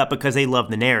eat it up because they love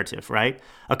the narrative, right?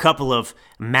 A couple of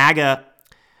MAGA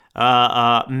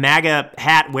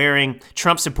hat-wearing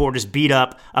Trump supporters beat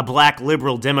up a black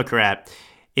liberal Democrat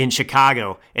in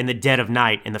Chicago in the dead of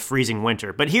night in the freezing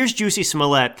winter. But here's Jussie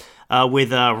Smollett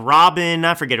with Robin,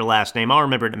 I forget her last name, I'll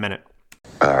remember it in a minute.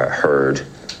 I heard,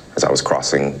 as I was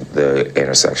crossing the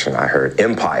intersection, I heard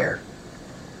Empire.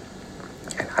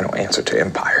 And I don't answer to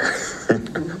Empire.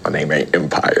 My name ain't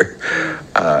Empire.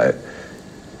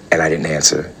 And I didn't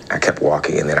answer. I kept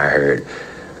walking, and then I heard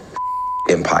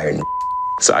Empire.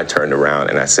 So I turned around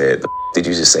and I said, "Did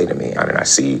you just say to me?" And I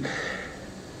see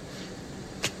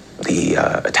the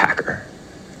attacker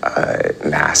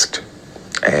masked,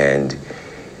 and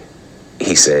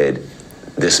he said,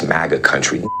 "This MAGA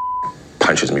country,"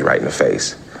 punches me right in the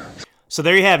face. So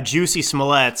there you have Jussie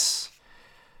Smollett's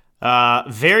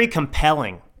very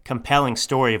compelling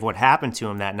story of what happened to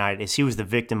him that night as he was the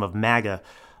victim of MAGA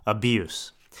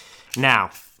abuse. Now,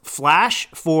 flash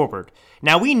forward.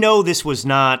 Now, we know this was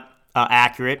not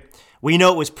accurate. We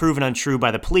know it was proven untrue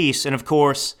by the police. And of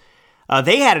course,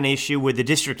 they had an issue with the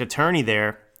district attorney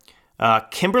there.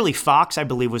 Kimberly Fox, I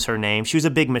believe was her name. She was a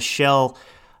big Michelle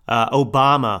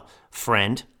Obama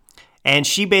friend. And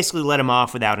she basically let him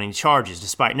off without any charges,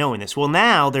 despite knowing this. Well,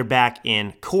 now they're back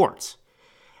in court.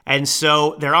 And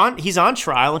so he's on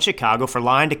trial in Chicago for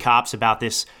lying to cops about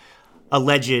this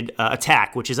alleged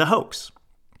attack, which is a hoax.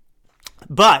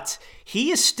 But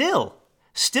he is still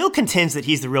contends that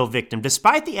he's the real victim,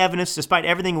 despite the evidence, despite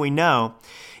everything we know.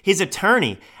 His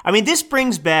attorney, I mean, this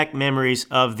brings back memories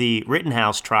of the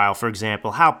Rittenhouse trial, for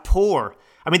example, how poor.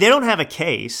 I mean, they don't have a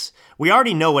case. We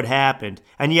already know what happened,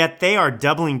 and yet they are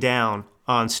doubling down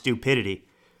on stupidity.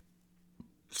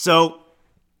 So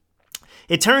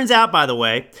it turns out, by the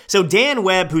way, so Dan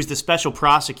Webb, who's the special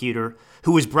prosecutor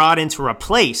who was brought in to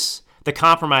replace the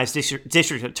compromised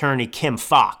district attorney Kim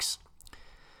Fox.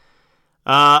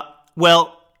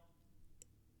 Well,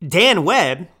 Dan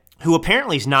Webb, who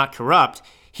apparently is not corrupt,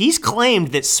 he's claimed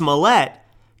that Smollett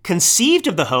conceived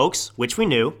of the hoax, which we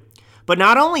knew, but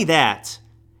not only that,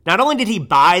 not only did he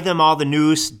buy them all the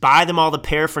noose, buy them all the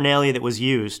paraphernalia that was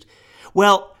used,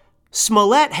 well,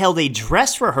 Smollett held a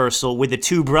dress rehearsal with the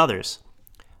two brothers,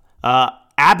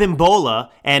 Abimbola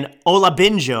and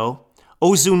Olabinjo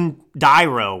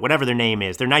Ozundairo, whatever their name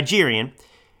is. They're Nigerian.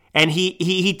 And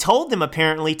he told them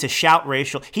apparently to shout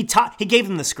racial. He gave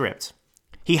them the script.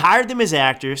 He hired them as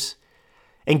actors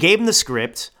and gave them the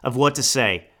script of what to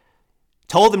say.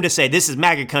 Told them to say, "This is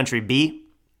MAGA country, B."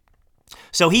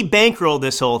 So he bankrolled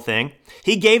this whole thing.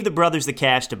 He gave the brothers the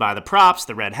cash to buy the props,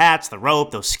 the red hats, the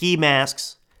rope, those ski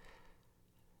masks.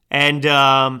 And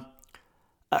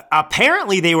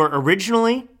apparently they were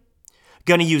originally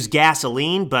going to use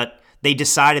gasoline, but they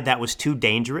decided that was too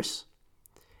dangerous.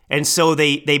 And so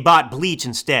they bought bleach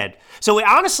instead. So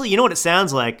honestly, you know what it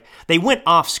sounds like? They went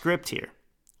off script here.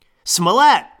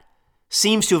 Smollett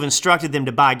seems to have instructed them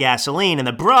to buy gasoline, and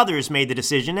the brothers made the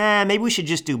decision, maybe we should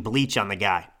just do bleach on the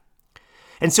guy.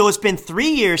 And so it's been 3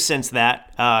 years since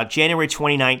that January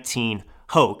 2019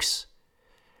 hoax.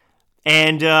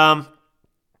 And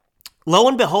lo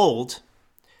and behold,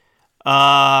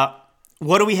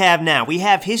 what do we have now? We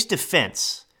have his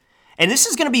defense. And this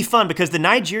is going to be fun because the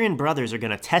Nigerian brothers are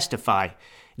going to testify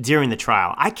during the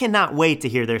trial. I cannot wait to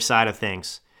hear their side of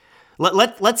things.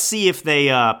 Let's see if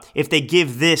they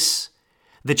give this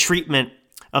the treatment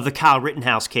of the Kyle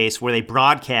Rittenhouse case where they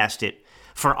broadcast it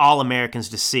for all Americans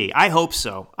to see. I hope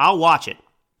so. I'll watch it.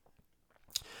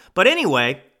 But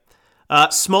anyway,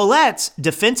 Smollett's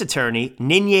defense attorney,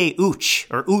 Ninye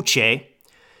Uche,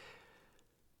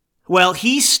 well,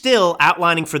 he's still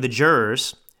outlining for the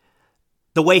jurors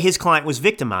the way his client was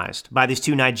victimized by these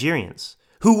two Nigerians,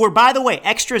 who were, by the way,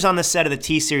 extras on the set of the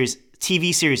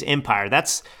TV series Empire.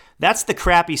 That's the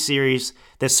crappy series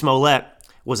that Smollett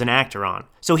was an actor on.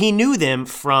 So he knew them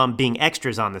from being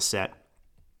extras on the set.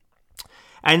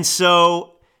 And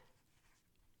so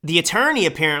the attorney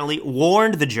apparently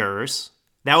warned the jurors.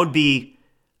 That would be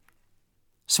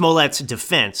Smollett's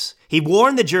defense. He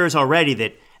warned the jurors already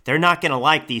that they're not going to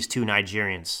like these two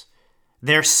Nigerians.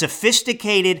 They're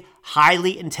sophisticated,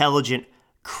 highly intelligent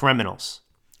criminals.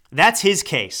 That's his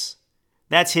case.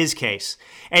 That's his case.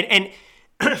 And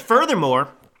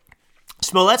furthermore,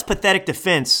 Smollett's pathetic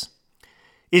defense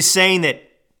is saying that,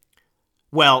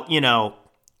 well,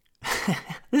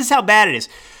 this is how bad it is.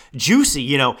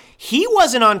 Jussie, he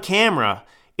wasn't on camera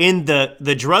in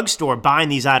the drugstore buying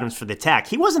these items for the attack.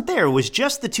 He wasn't there. It was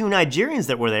just the two Nigerians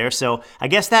that were there, so I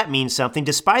guess that means something,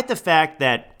 despite the fact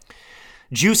that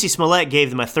Jussie Smollett gave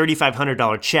them a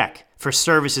 $3,500 check for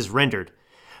services rendered.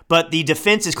 But the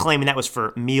defense is claiming that was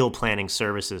for meal planning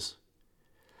services.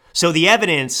 So the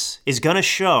evidence is going to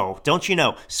show, don't you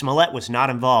know, Smollett was not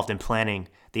involved in planning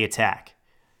the attack.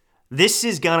 This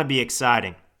is going to be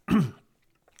exciting.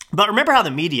 But remember how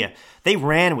the media, they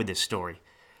ran with this story.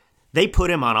 They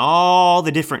put him on all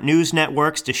the different news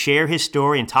networks to share his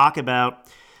story and talk about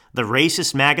the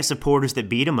racist MAGA supporters that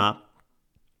beat him up.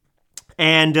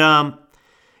 And,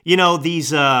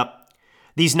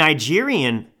 these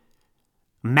Nigerian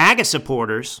MAGA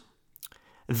supporters,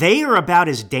 they are about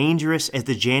as dangerous as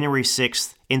the January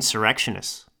 6th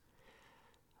insurrectionists.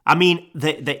 I mean,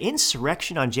 the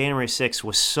insurrection on January 6th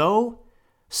was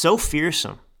so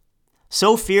fearsome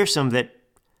that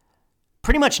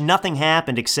pretty much nothing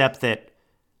happened except that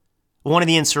one of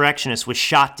the insurrectionists was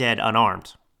shot dead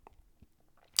unarmed.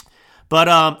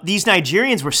 But these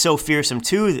Nigerians were so fearsome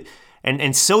too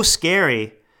and so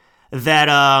scary that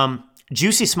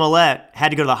Jussie Smollett had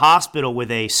to go to the hospital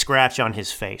with a scratch on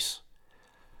his face.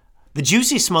 The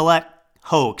Jussie Smollett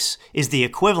hoax is the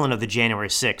equivalent of the January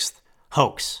 6th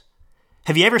hoax.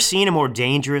 Have you ever seen a more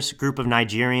dangerous group of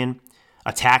Nigerian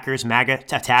attackers, MAGA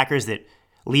attackers that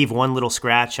leave one little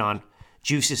scratch on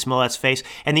Jussie Smollett's face?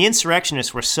 And the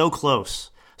insurrectionists were so close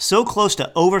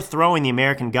to overthrowing the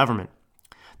American government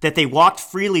that they walked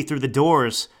freely through the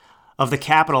doors of the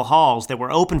Capitol halls that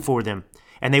were open for them,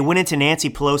 and they went into Nancy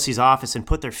Pelosi's office and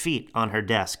put their feet on her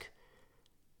desk.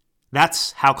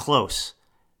 That's how close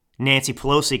Nancy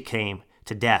Pelosi came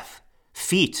to death.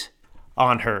 Feet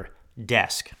on her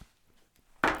desk.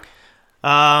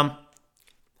 But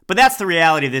that's the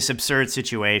reality of this absurd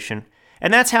situation.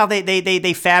 And that's how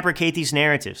they fabricate these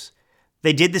narratives.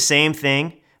 They did the same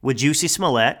thing with Jussie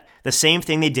Smollett, the same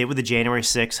thing they did with the January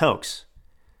 6th hoax.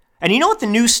 And you know what the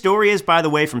news story is, by the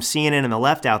way, from CNN and the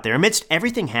left out there? Amidst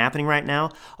everything happening right now,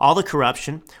 all the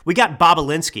corruption, we got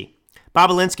Bobulinski.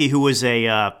 Bobulinski, who was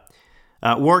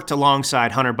worked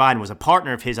alongside Hunter Biden, was a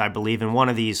partner of his, I believe, in one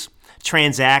of these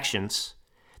transactions,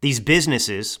 these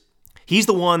businesses. He's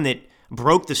the one that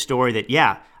broke the story that,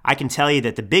 yeah, I can tell you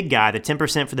that the big guy, the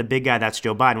 10% for the big guy, that's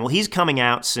Joe Biden. Well, he's coming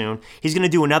out soon. He's going to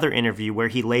do another interview where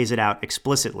he lays it out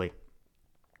explicitly.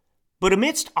 But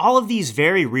amidst all of these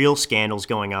very real scandals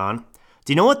going on,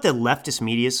 do you know what the leftist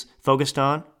media's focused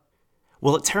on?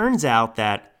 Well, it turns out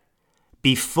that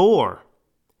before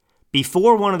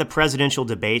one of the presidential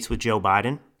debates with Joe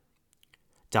Biden,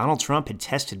 Donald Trump had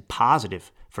tested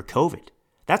positive for COVID.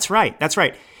 That's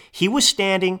right. He was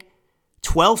standing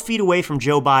 12 feet away from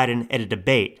Joe Biden at a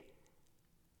debate,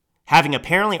 having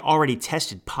apparently already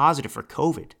tested positive for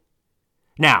COVID.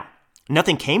 Now,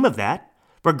 nothing came of that.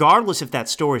 Regardless if that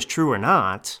story is true or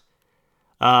not,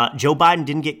 Joe Biden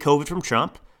didn't get COVID from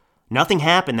Trump. Nothing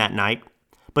happened that night.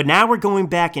 But now we're going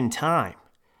back in time.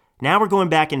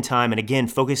 And again,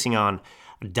 focusing on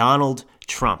Donald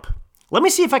Trump. Let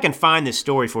me see if I can find this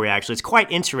story for you, actually. It's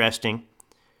quite interesting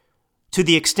to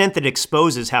the extent that it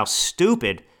exposes how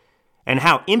stupid and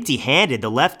how empty-handed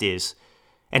the left is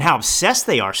and how obsessed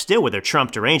they are still with their Trump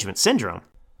derangement syndrome.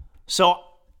 So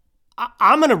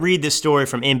I'm going to read this story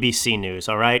from NBC News,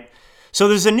 all right? So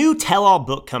there's a new tell-all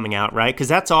book coming out, right? Because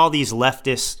that's all these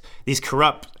leftists, these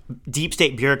corrupt deep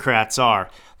state bureaucrats are.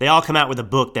 They all come out with a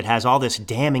book that has all this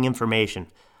damning information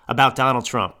about Donald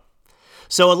Trump.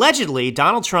 So allegedly,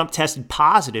 Donald Trump tested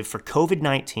positive for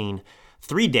COVID-19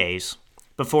 3 days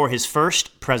before his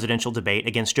first presidential debate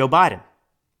against Joe Biden,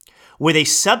 with a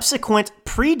subsequent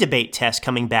pre-debate test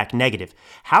coming back negative.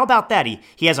 How about that?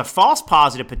 He has a false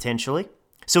positive potentially,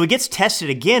 so he gets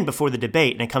tested again before the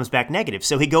debate and it comes back negative.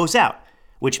 So he goes out,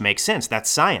 which makes sense. That's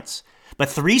science. But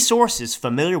 3 sources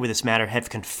familiar with this matter have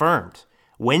confirmed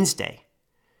Wednesday.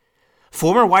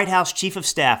 Former White House Chief of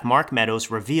Staff Mark Meadows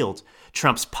revealed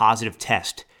Trump's positive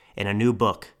test in a new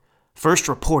book, first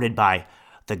reported by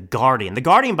The Guardian. The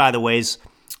Guardian, by the way, is,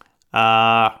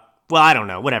 I don't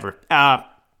know, whatever.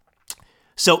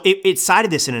 So it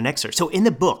cited this in an excerpt. So in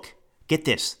the book, get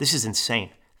this is insane.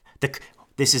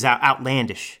 This is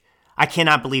outlandish. I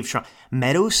cannot believe Trump.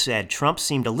 Meadows said Trump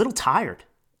seemed a little tired,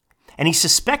 and he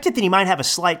suspected that he might have a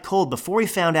slight cold before he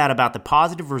found out about the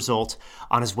positive result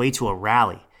on his way to a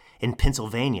rally in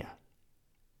Pennsylvania.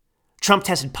 Trump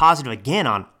tested positive again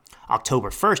on October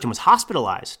 1st and was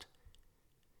hospitalized.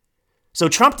 So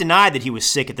Trump denied that he was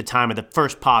sick at the time of the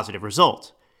first positive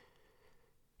result.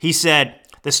 He said,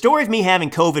 "The story of me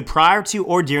having COVID prior to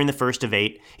or during the first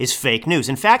debate is fake news.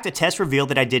 In fact, a test revealed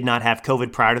that I did not have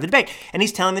COVID prior to the debate." And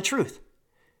he's telling the truth.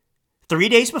 3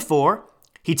 days before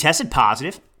he tested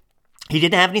positive, he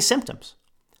didn't have any symptoms.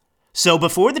 So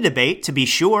before the debate, to be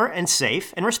sure and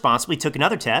safe and responsible, he took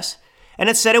another test and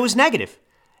it said it was negative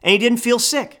and he didn't feel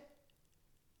sick.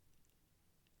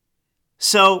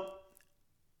 So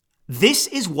this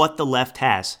is what the left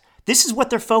has. This is what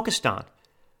they're focused on.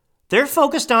 They're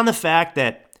focused on the fact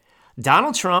that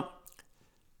Donald Trump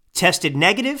tested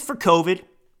negative for COVID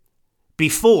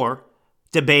before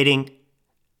debating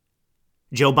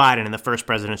Joe Biden in the first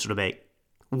presidential debate.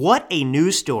 What a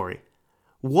news story.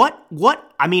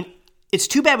 I mean, it's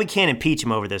too bad we can't impeach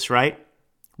him over this, right?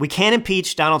 We can't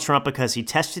impeach Donald Trump because he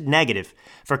tested negative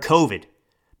for COVID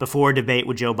before a debate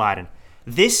with Joe Biden.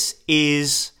 This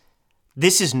is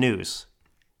news.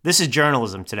 This is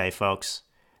journalism today, folks.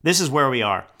 This is where we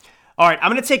are. All right,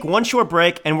 I'm going to take one short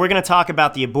break, and we're going to talk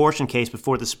about the abortion case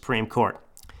before the Supreme Court.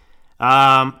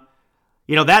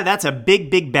 That's a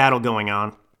big battle going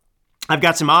on. I've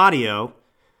got some audio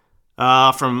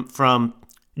from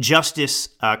Justice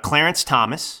Clarence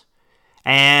Thomas,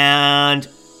 and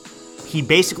he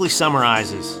basically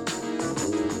summarizes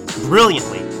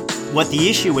brilliantly what the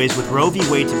issue is with Roe v.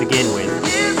 Wade to begin with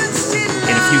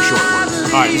in a few short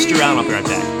words. All right, this is Drew Allen. I'll be right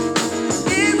back.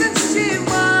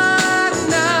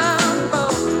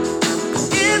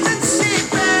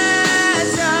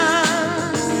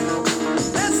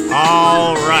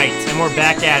 All right, and we're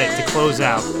back at it to close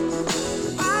out.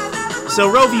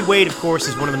 So Roe v. Wade, of course,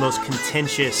 is one of the most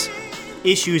contentious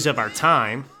issues of our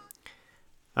time.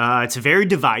 It's very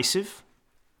divisive.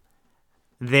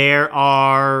 There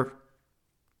are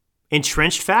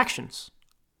entrenched factions,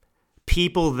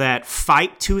 people that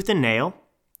fight tooth and nail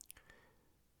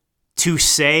to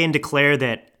say and declare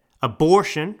that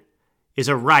abortion is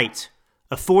a right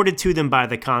afforded to them by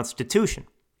the Constitution,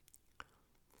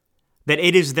 that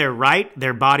it is their right,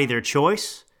 their body, their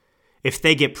choice, if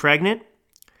they get pregnant,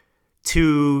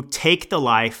 to take the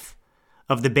life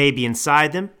of the baby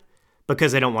inside them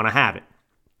because they don't want to have it.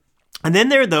 And then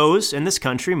there are those in this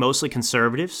country, mostly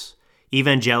conservatives,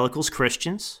 evangelicals,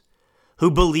 Christians, who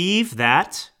believe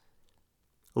that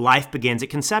life begins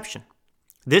at conception.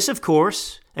 This, of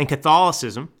course, and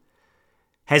Catholicism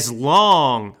has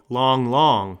long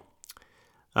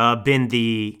been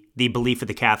the belief of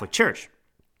the Catholic Church.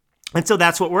 And so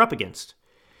that's what we're up against.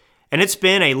 And it's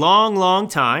been a long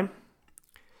time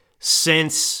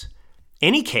since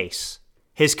any case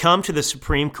has come to the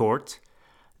Supreme Court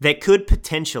that could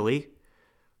potentially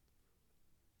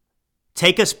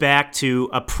take us back to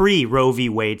a pre-Roe v.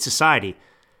 Wade society.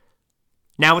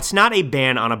 Now, it's not a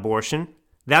ban on abortion.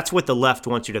 That's what the left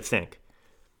wants you to think.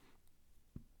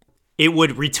 It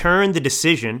would return the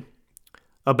decision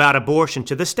about abortion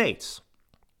to the states'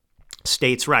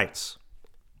 rights.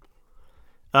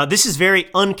 This is very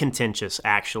uncontentious,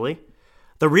 actually.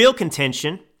 The real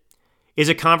contention is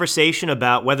a conversation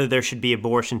about whether there should be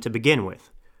abortion to begin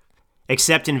with,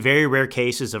 except in very rare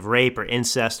cases of rape or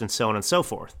incest and so on and so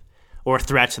forth, or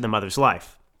threat to the mother's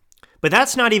life. But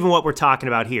that's not even what we're talking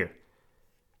about here.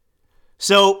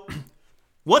 So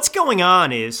what's going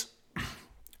on is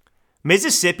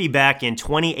Mississippi back in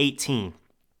 2018,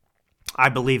 I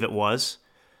believe it was,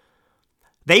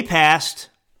 they passed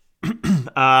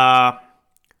a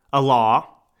law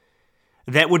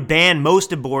that would ban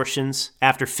most abortions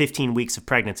after 15 weeks of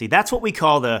pregnancy. That's what we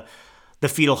call the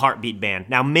fetal heartbeat ban.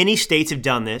 Now, many states have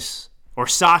done this or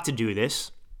sought to do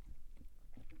this.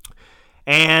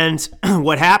 And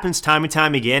what happens time and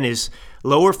time again is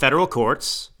lower federal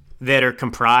courts that are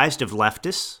comprised of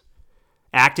leftists,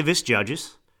 activist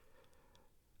judges,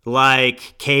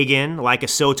 like Kagan, like a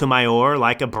Sotomayor,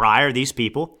 like a Breyer, these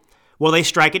people, well, they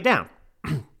strike it down.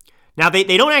 Now, they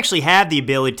don't actually have the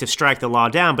ability to strike the law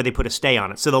down, but they put a stay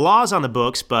on it. So the law is on the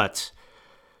books, but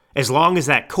as long as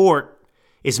that court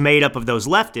is made up of those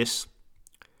leftists,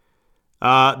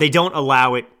 they don't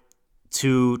allow it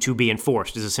to be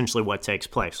enforced, is essentially what takes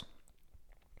place.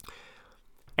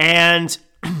 And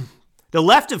the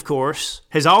left, of course,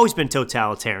 has always been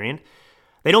totalitarian.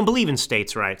 They don't believe in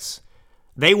states' rights.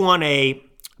 They want a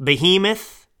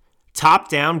behemoth,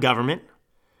 top-down government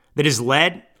that is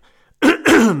led,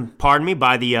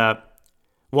 by the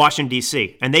Washington,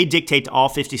 D.C., and they dictate to all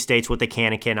 50 states what they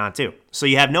can and cannot do. So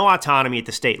you have no autonomy at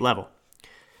the state level.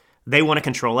 They want to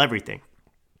control everything.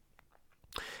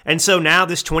 And so now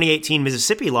this 2018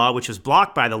 Mississippi law, which was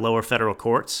blocked by the lower federal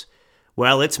courts,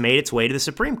 well, it's made its way to the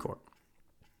Supreme Court.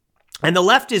 And the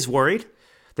left is worried.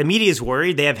 The media is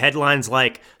worried. They have headlines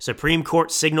like, Supreme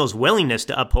Court signals willingness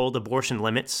to uphold abortion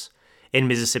limits in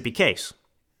Mississippi case.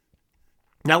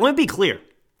 Now, let me be clear.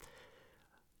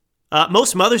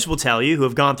 Most mothers will tell you, who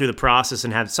have gone through the process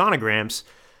and had sonograms,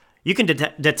 you can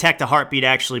detect a heartbeat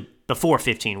actually before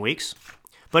 15 weeks.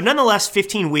 But nonetheless,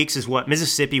 15 weeks is what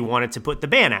Mississippi wanted to put the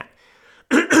ban at.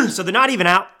 So they're not even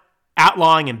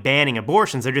outlawing and banning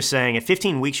abortions. They're just saying at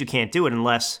 15 weeks you can't do it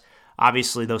unless,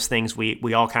 obviously, those things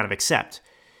we all kind of accept.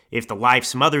 If the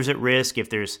life's mother's at risk, if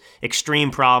there's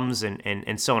extreme problems,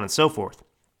 and so on and so forth.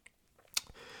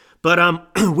 But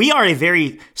we are a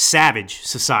very savage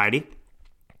society.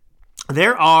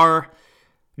 There are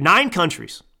 9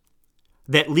 countries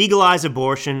that legalize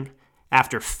abortion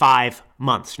after 5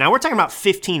 months. Now, we're talking about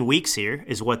 15 weeks here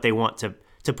is what they want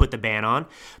to put the ban on.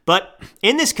 But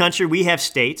in this country, we have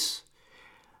states.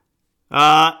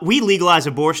 We legalize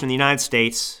abortion in the United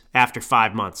States after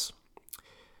 5 months.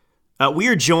 We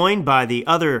are joined by the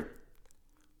other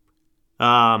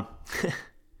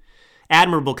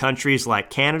admirable countries like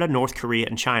Canada, North Korea,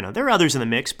 and China. There are others in the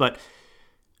mix, but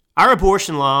our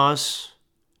abortion laws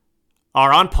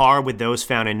are on par with those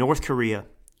found in North Korea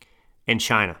and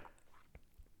China.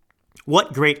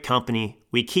 What great company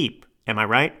we keep, am I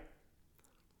right?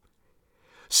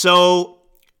 So,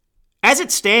 as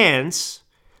it stands,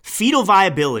 fetal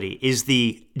viability is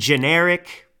the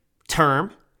generic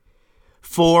term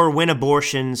for when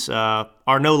abortions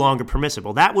are no longer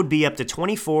permissible. That would be up to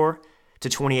 24 to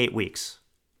 28 weeks.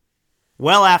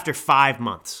 Well after 5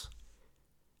 months.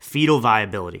 Fetal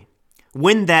viability.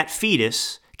 When that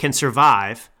fetus can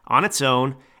survive on its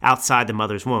own outside the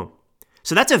mother's womb.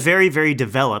 So that's a very, very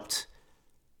developed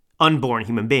unborn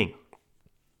human being.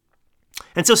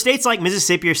 And so states like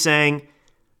Mississippi are saying,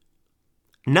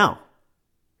 no,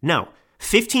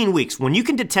 15 weeks, when you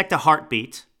can detect a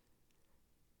heartbeat,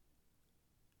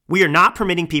 we are not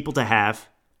permitting people to have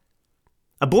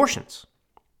abortions.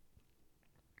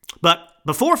 But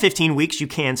before 15 weeks, you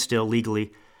can still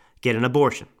legally get an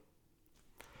abortion.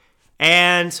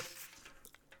 And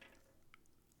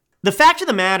the fact of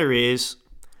the matter is,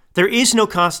 there is no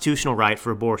constitutional right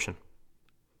for abortion.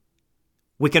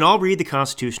 We can all read the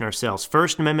Constitution ourselves.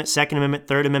 First Amendment, Second Amendment,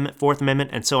 Third Amendment, Fourth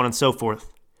Amendment, and so on and so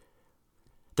forth.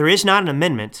 There is not an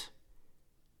amendment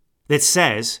that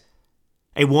says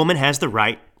a woman has the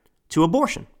right to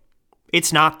abortion.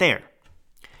 It's not there.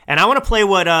 And I want to play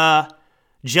what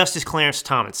Justice Clarence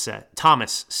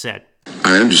Thomas said.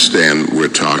 I understand we're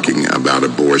talking about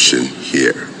abortion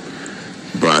here,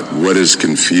 but what is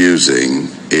confusing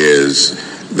is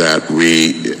that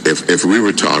if we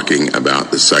were talking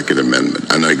about the Second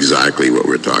Amendment, I know exactly what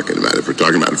we're talking about. If we're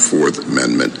talking about the Fourth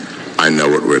Amendment, I know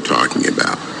what we're talking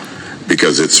about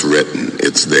because it's written,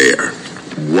 it's there.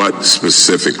 What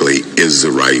specifically is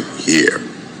the right here?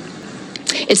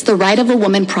 It's the right of a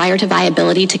woman prior to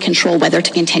viability to control whether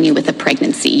to continue with a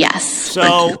pregnancy, yes.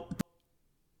 So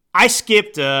I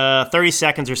skipped 30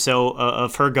 seconds or so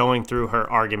of her going through her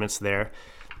arguments there.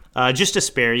 Just to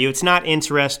spare you, it's not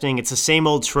interesting. It's the same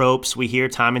old tropes we hear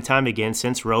time and time again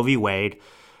since Roe v. Wade,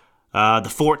 the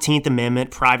 14th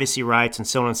Amendment, privacy rights, and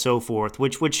so on and so forth,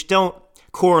 which don't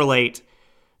correlate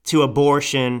to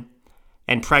abortion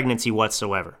and pregnancy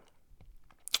whatsoever.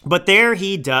 But there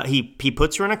he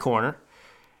puts her in a corner,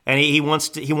 and he wants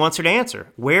her to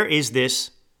answer. Where is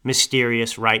this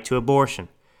mysterious right to abortion?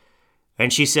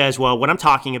 And she says, well, what I'm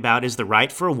talking about is the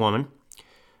right for a woman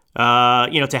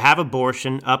to have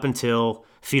abortion up until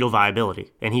fetal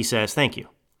viability. And he says, thank you.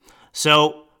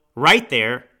 So right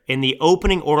there in the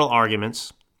opening oral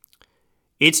arguments,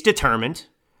 it's determined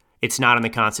it's not in the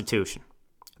Constitution.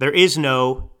 There is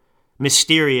no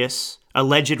mysterious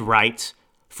alleged right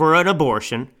for an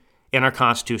abortion in our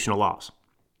constitutional laws.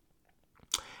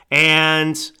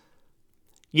 And,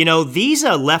 these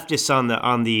leftists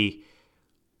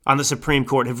on the Supreme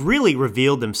Court have really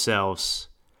revealed themselves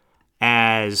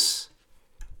as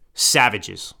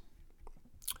savages.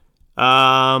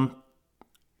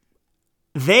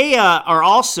 They are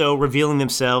also revealing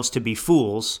themselves to be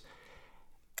fools,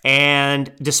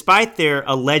 and despite their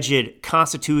alleged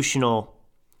constitutional,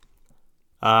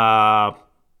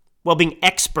 being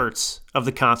experts of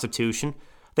the Constitution,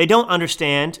 they don't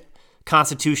understand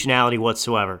constitutionality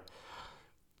whatsoever.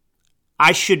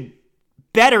 I should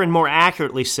better and more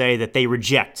accurately say that they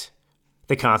reject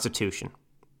the Constitution.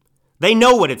 They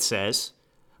know what it says,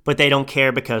 but they don't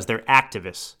care because they're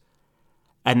activists.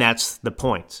 And that's the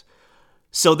point.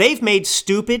 So they've made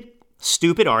stupid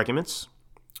arguments,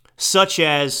 such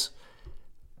as,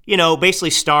 basically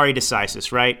stare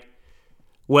decisis, right?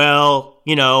 Well,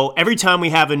 every time we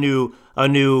have a new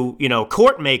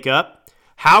court makeup,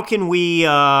 how can we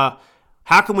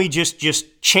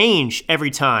just change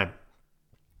every time?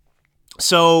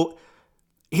 So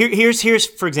here's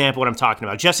for example what I'm talking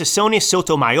about. Justice Sonia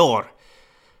Sotomayor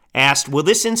asked, will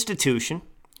this institution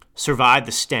survive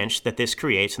the stench that this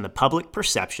creates in the public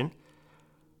perception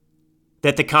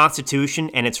that the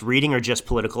Constitution and its reading are just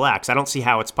political acts? I don't see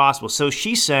how it's possible. So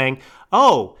she's saying, when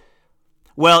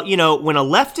a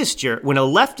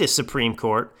leftist Supreme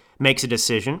Court makes a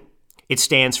decision, it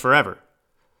stands forever.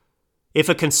 If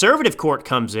a conservative court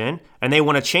comes in and they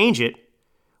want to change it,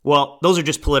 well, those are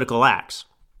just political acts.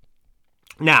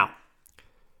 Now,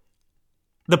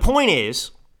 the point is,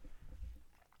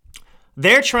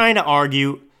 they're trying to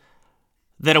argue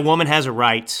that a woman has a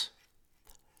right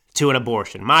to an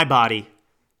abortion. My body,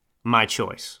 my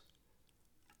choice.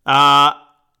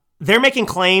 They're making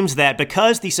claims that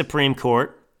because the Supreme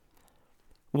Court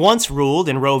once ruled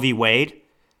in Roe v. Wade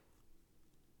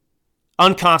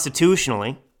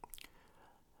unconstitutionally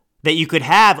that you could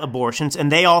have abortions,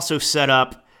 and they also set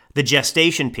up the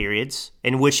gestation periods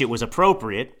in which it was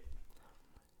appropriate,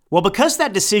 well, because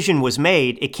that decision was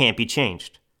made, it can't be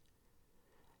changed.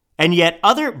 And yet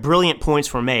other brilliant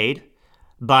points were made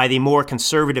by the more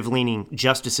conservative-leaning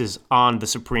justices on the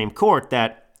Supreme Court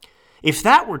that if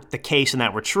that were the case and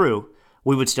that were true,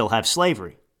 we would still have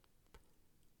slavery.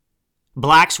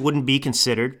 Blacks wouldn't be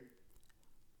considered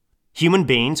human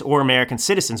beings or American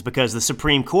citizens because the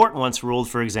Supreme Court once ruled,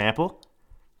 for example,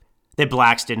 that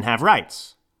blacks didn't have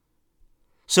rights.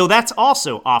 So that's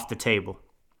also off the table.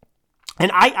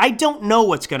 And I don't know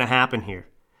what's going to happen here.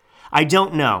 I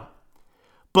don't know.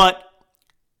 But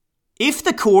if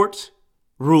the court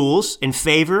rules in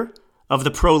favor of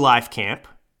the pro-life camp,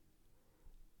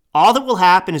 all that will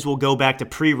happen is we'll go back to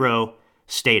pre-Roe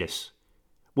status,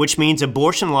 which means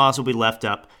abortion laws will be left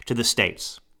up to the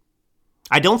states.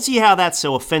 I don't see how that's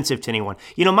so offensive to anyone.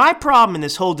 My problem in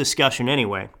this whole discussion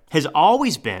anyway has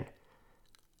always been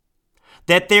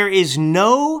that there is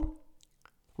no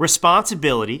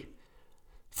responsibility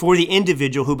for the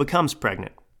individual who becomes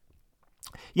pregnant.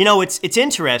 It's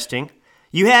interesting.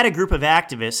 You had a group of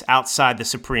activists outside the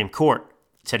Supreme Court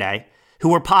today who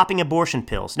were popping abortion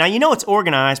pills. Now, it's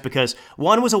organized because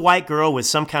one was a white girl with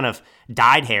some kind of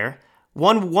dyed hair.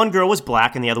 One girl was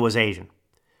black and the other was Asian.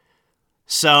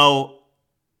 So,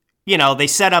 they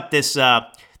set up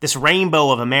this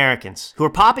rainbow of Americans who are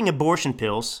popping abortion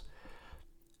pills.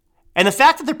 And the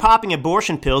fact that they're popping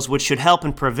abortion pills, which should help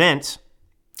and prevent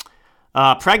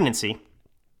pregnancy,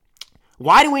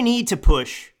 why do we need to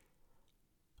push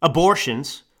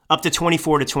abortions up to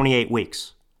 24 to 28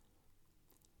 weeks?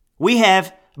 We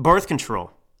have birth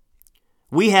control.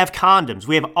 We have condoms.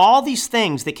 We have all these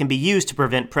things that can be used to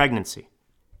prevent pregnancy.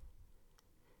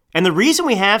 And the reason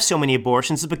we have so many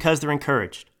abortions is because they're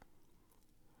encouraged.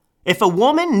 If a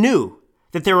woman knew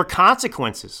that there were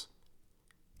consequences,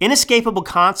 inescapable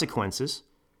consequences,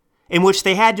 in which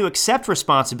they had to accept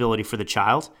responsibility for the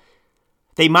child,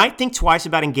 they might think twice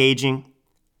about engaging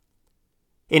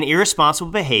in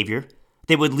irresponsible behavior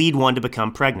that would lead one to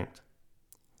become pregnant.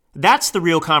 That's the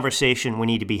real conversation we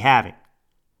need to be having.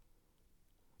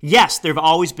 Yes, there have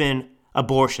always been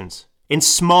abortions in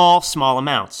small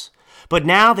amounts, but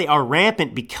now they are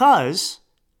rampant because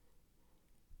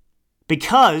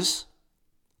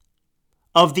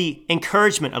of the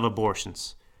encouragement of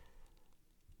abortions,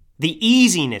 the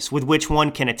easiness with which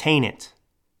one can attain it,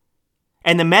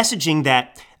 and the messaging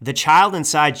that the child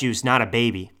inside you is not a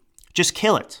baby. Just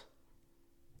kill it.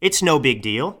 It's no big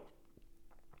deal.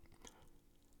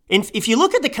 And if you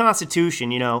look at the Constitution,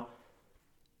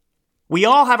 we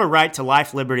all have a right to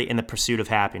life, liberty, and the pursuit of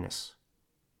happiness.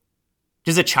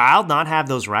 Does a child not have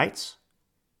those rights?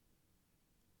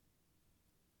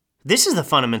 This is the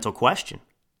fundamental question.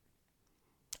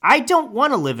 I don't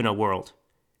want to live in a world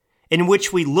in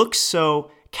which we look so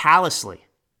callously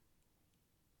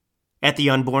at the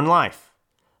unborn life.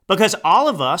 Because all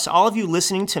of us, all of you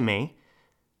listening to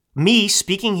me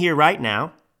speaking here right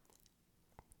now,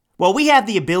 well, we have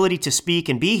the ability to speak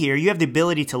and be here. You have the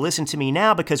ability to listen to me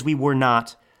now because we were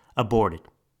not aborted.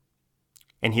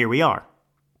 And here we are.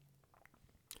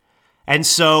 And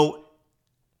so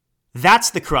that's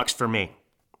the crux for me.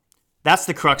 That's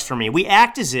the crux for me. We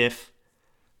act as if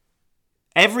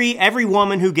every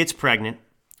woman who gets pregnant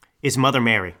is Mother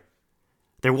Mary.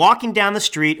 They're walking down the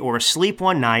street or asleep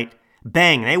one night,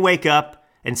 bang, they wake up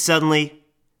and suddenly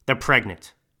they're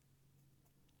pregnant.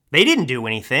 They didn't do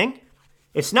anything.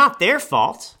 It's not their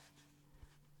fault.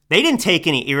 They didn't take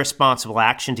any irresponsible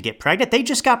action to get pregnant. They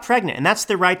just got pregnant, and that's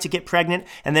their right to get pregnant,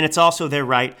 and then it's also their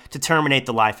right to terminate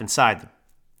the life inside them.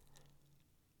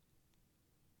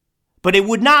 But it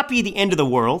would not be the end of the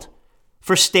world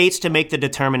for states to make the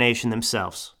determination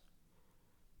themselves.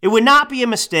 It would not be a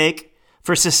mistake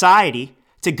for society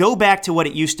to go back to what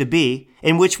it used to be,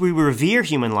 in which we revere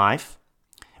human life,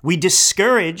 we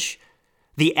discourage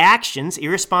the actions,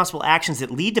 irresponsible actions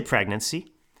that lead to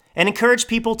pregnancy, and encourage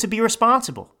people to be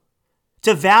responsible,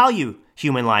 to value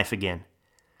human life again.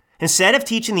 Instead of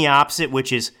teaching the opposite,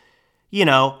 which is,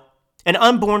 an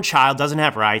unborn child doesn't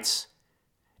have rights,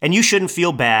 and you shouldn't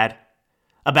feel bad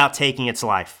about taking its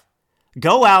life.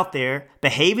 Go out there,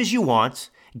 behave as you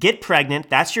want, get pregnant,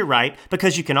 that's your right,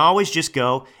 because you can always just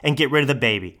go and get rid of the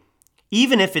baby,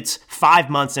 even if it's 5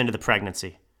 months into the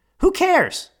pregnancy. Who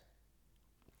cares?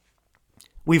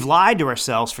 We've lied to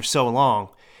ourselves for so long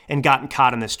and gotten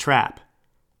caught in this trap.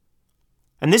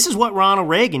 And this is what Ronald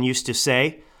Reagan used to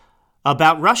say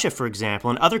about Russia, for example,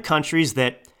 and other countries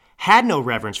that had no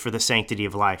reverence for the sanctity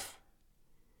of life.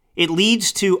 It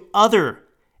leads to other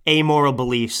amoral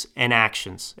beliefs and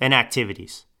actions and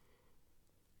activities.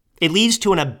 It leads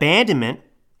to an abandonment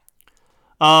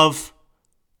of,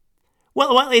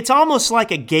 it's almost like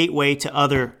a gateway to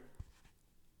other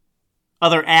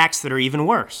acts that are even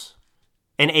worse,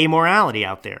 and amorality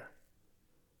out there.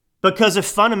 Because if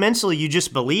fundamentally you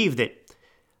just believe that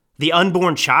the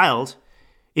unborn child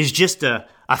is just a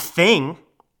thing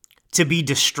to be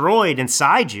destroyed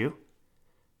inside you,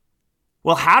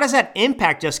 well, how does that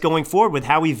impact us going forward with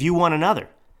how we view one another?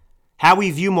 How we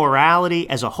view morality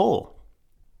as a whole?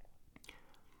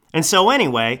 And so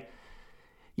anyway,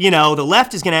 the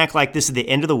left is going to act like this is the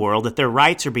end of the world, that their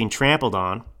rights are being trampled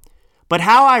on. But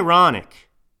how ironic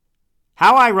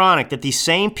that these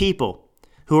same people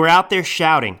who are out there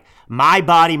shouting, my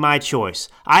body, my choice,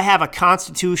 I have a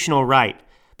constitutional right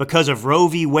because of Roe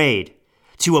v. Wade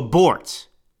to abort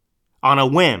on a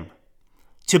whim,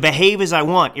 to behave as I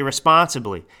want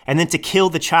irresponsibly, and then to kill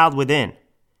the child within.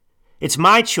 It's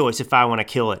my choice if I want to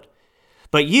kill it.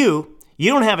 But you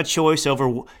don't have a choice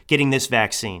over getting this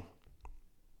vaccine.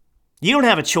 You don't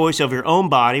have a choice over your own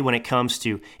body when it comes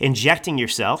to injecting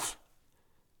yourself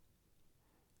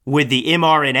with the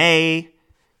mRNA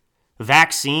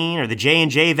vaccine or the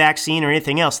J&J vaccine or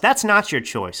anything else. That's not your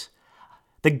choice.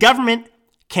 The government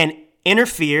can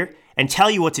interfere and tell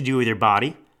you what to do with your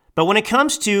body, but when it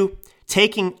comes to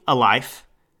taking a life,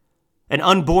 an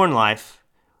unborn life,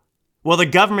 well, the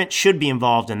government should be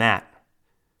involved in that,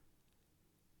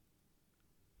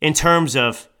 in terms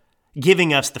of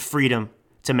giving us the freedom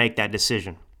to make that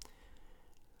decision.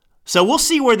 So we'll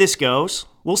see where this goes.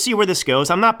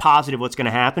 I'm not positive what's going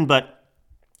to happen, but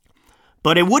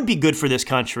it would be good for this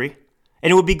country,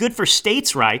 and it would be good for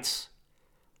states' rights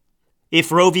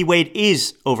if Roe v. Wade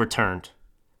is overturned.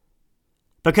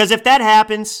 Because if that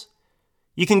happens,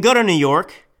 you can go to New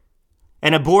York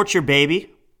and abort your baby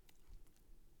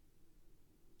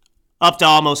up to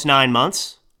almost 9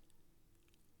 months.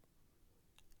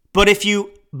 But if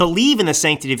you believe in the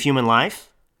sanctity of human life,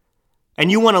 and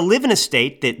you want to live in a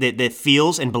state that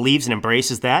feels and believes and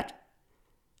embraces that,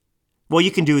 well,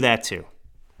 you can do that too.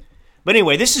 But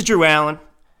anyway, this is Drew Allen.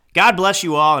 God bless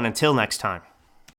you all, and until next time.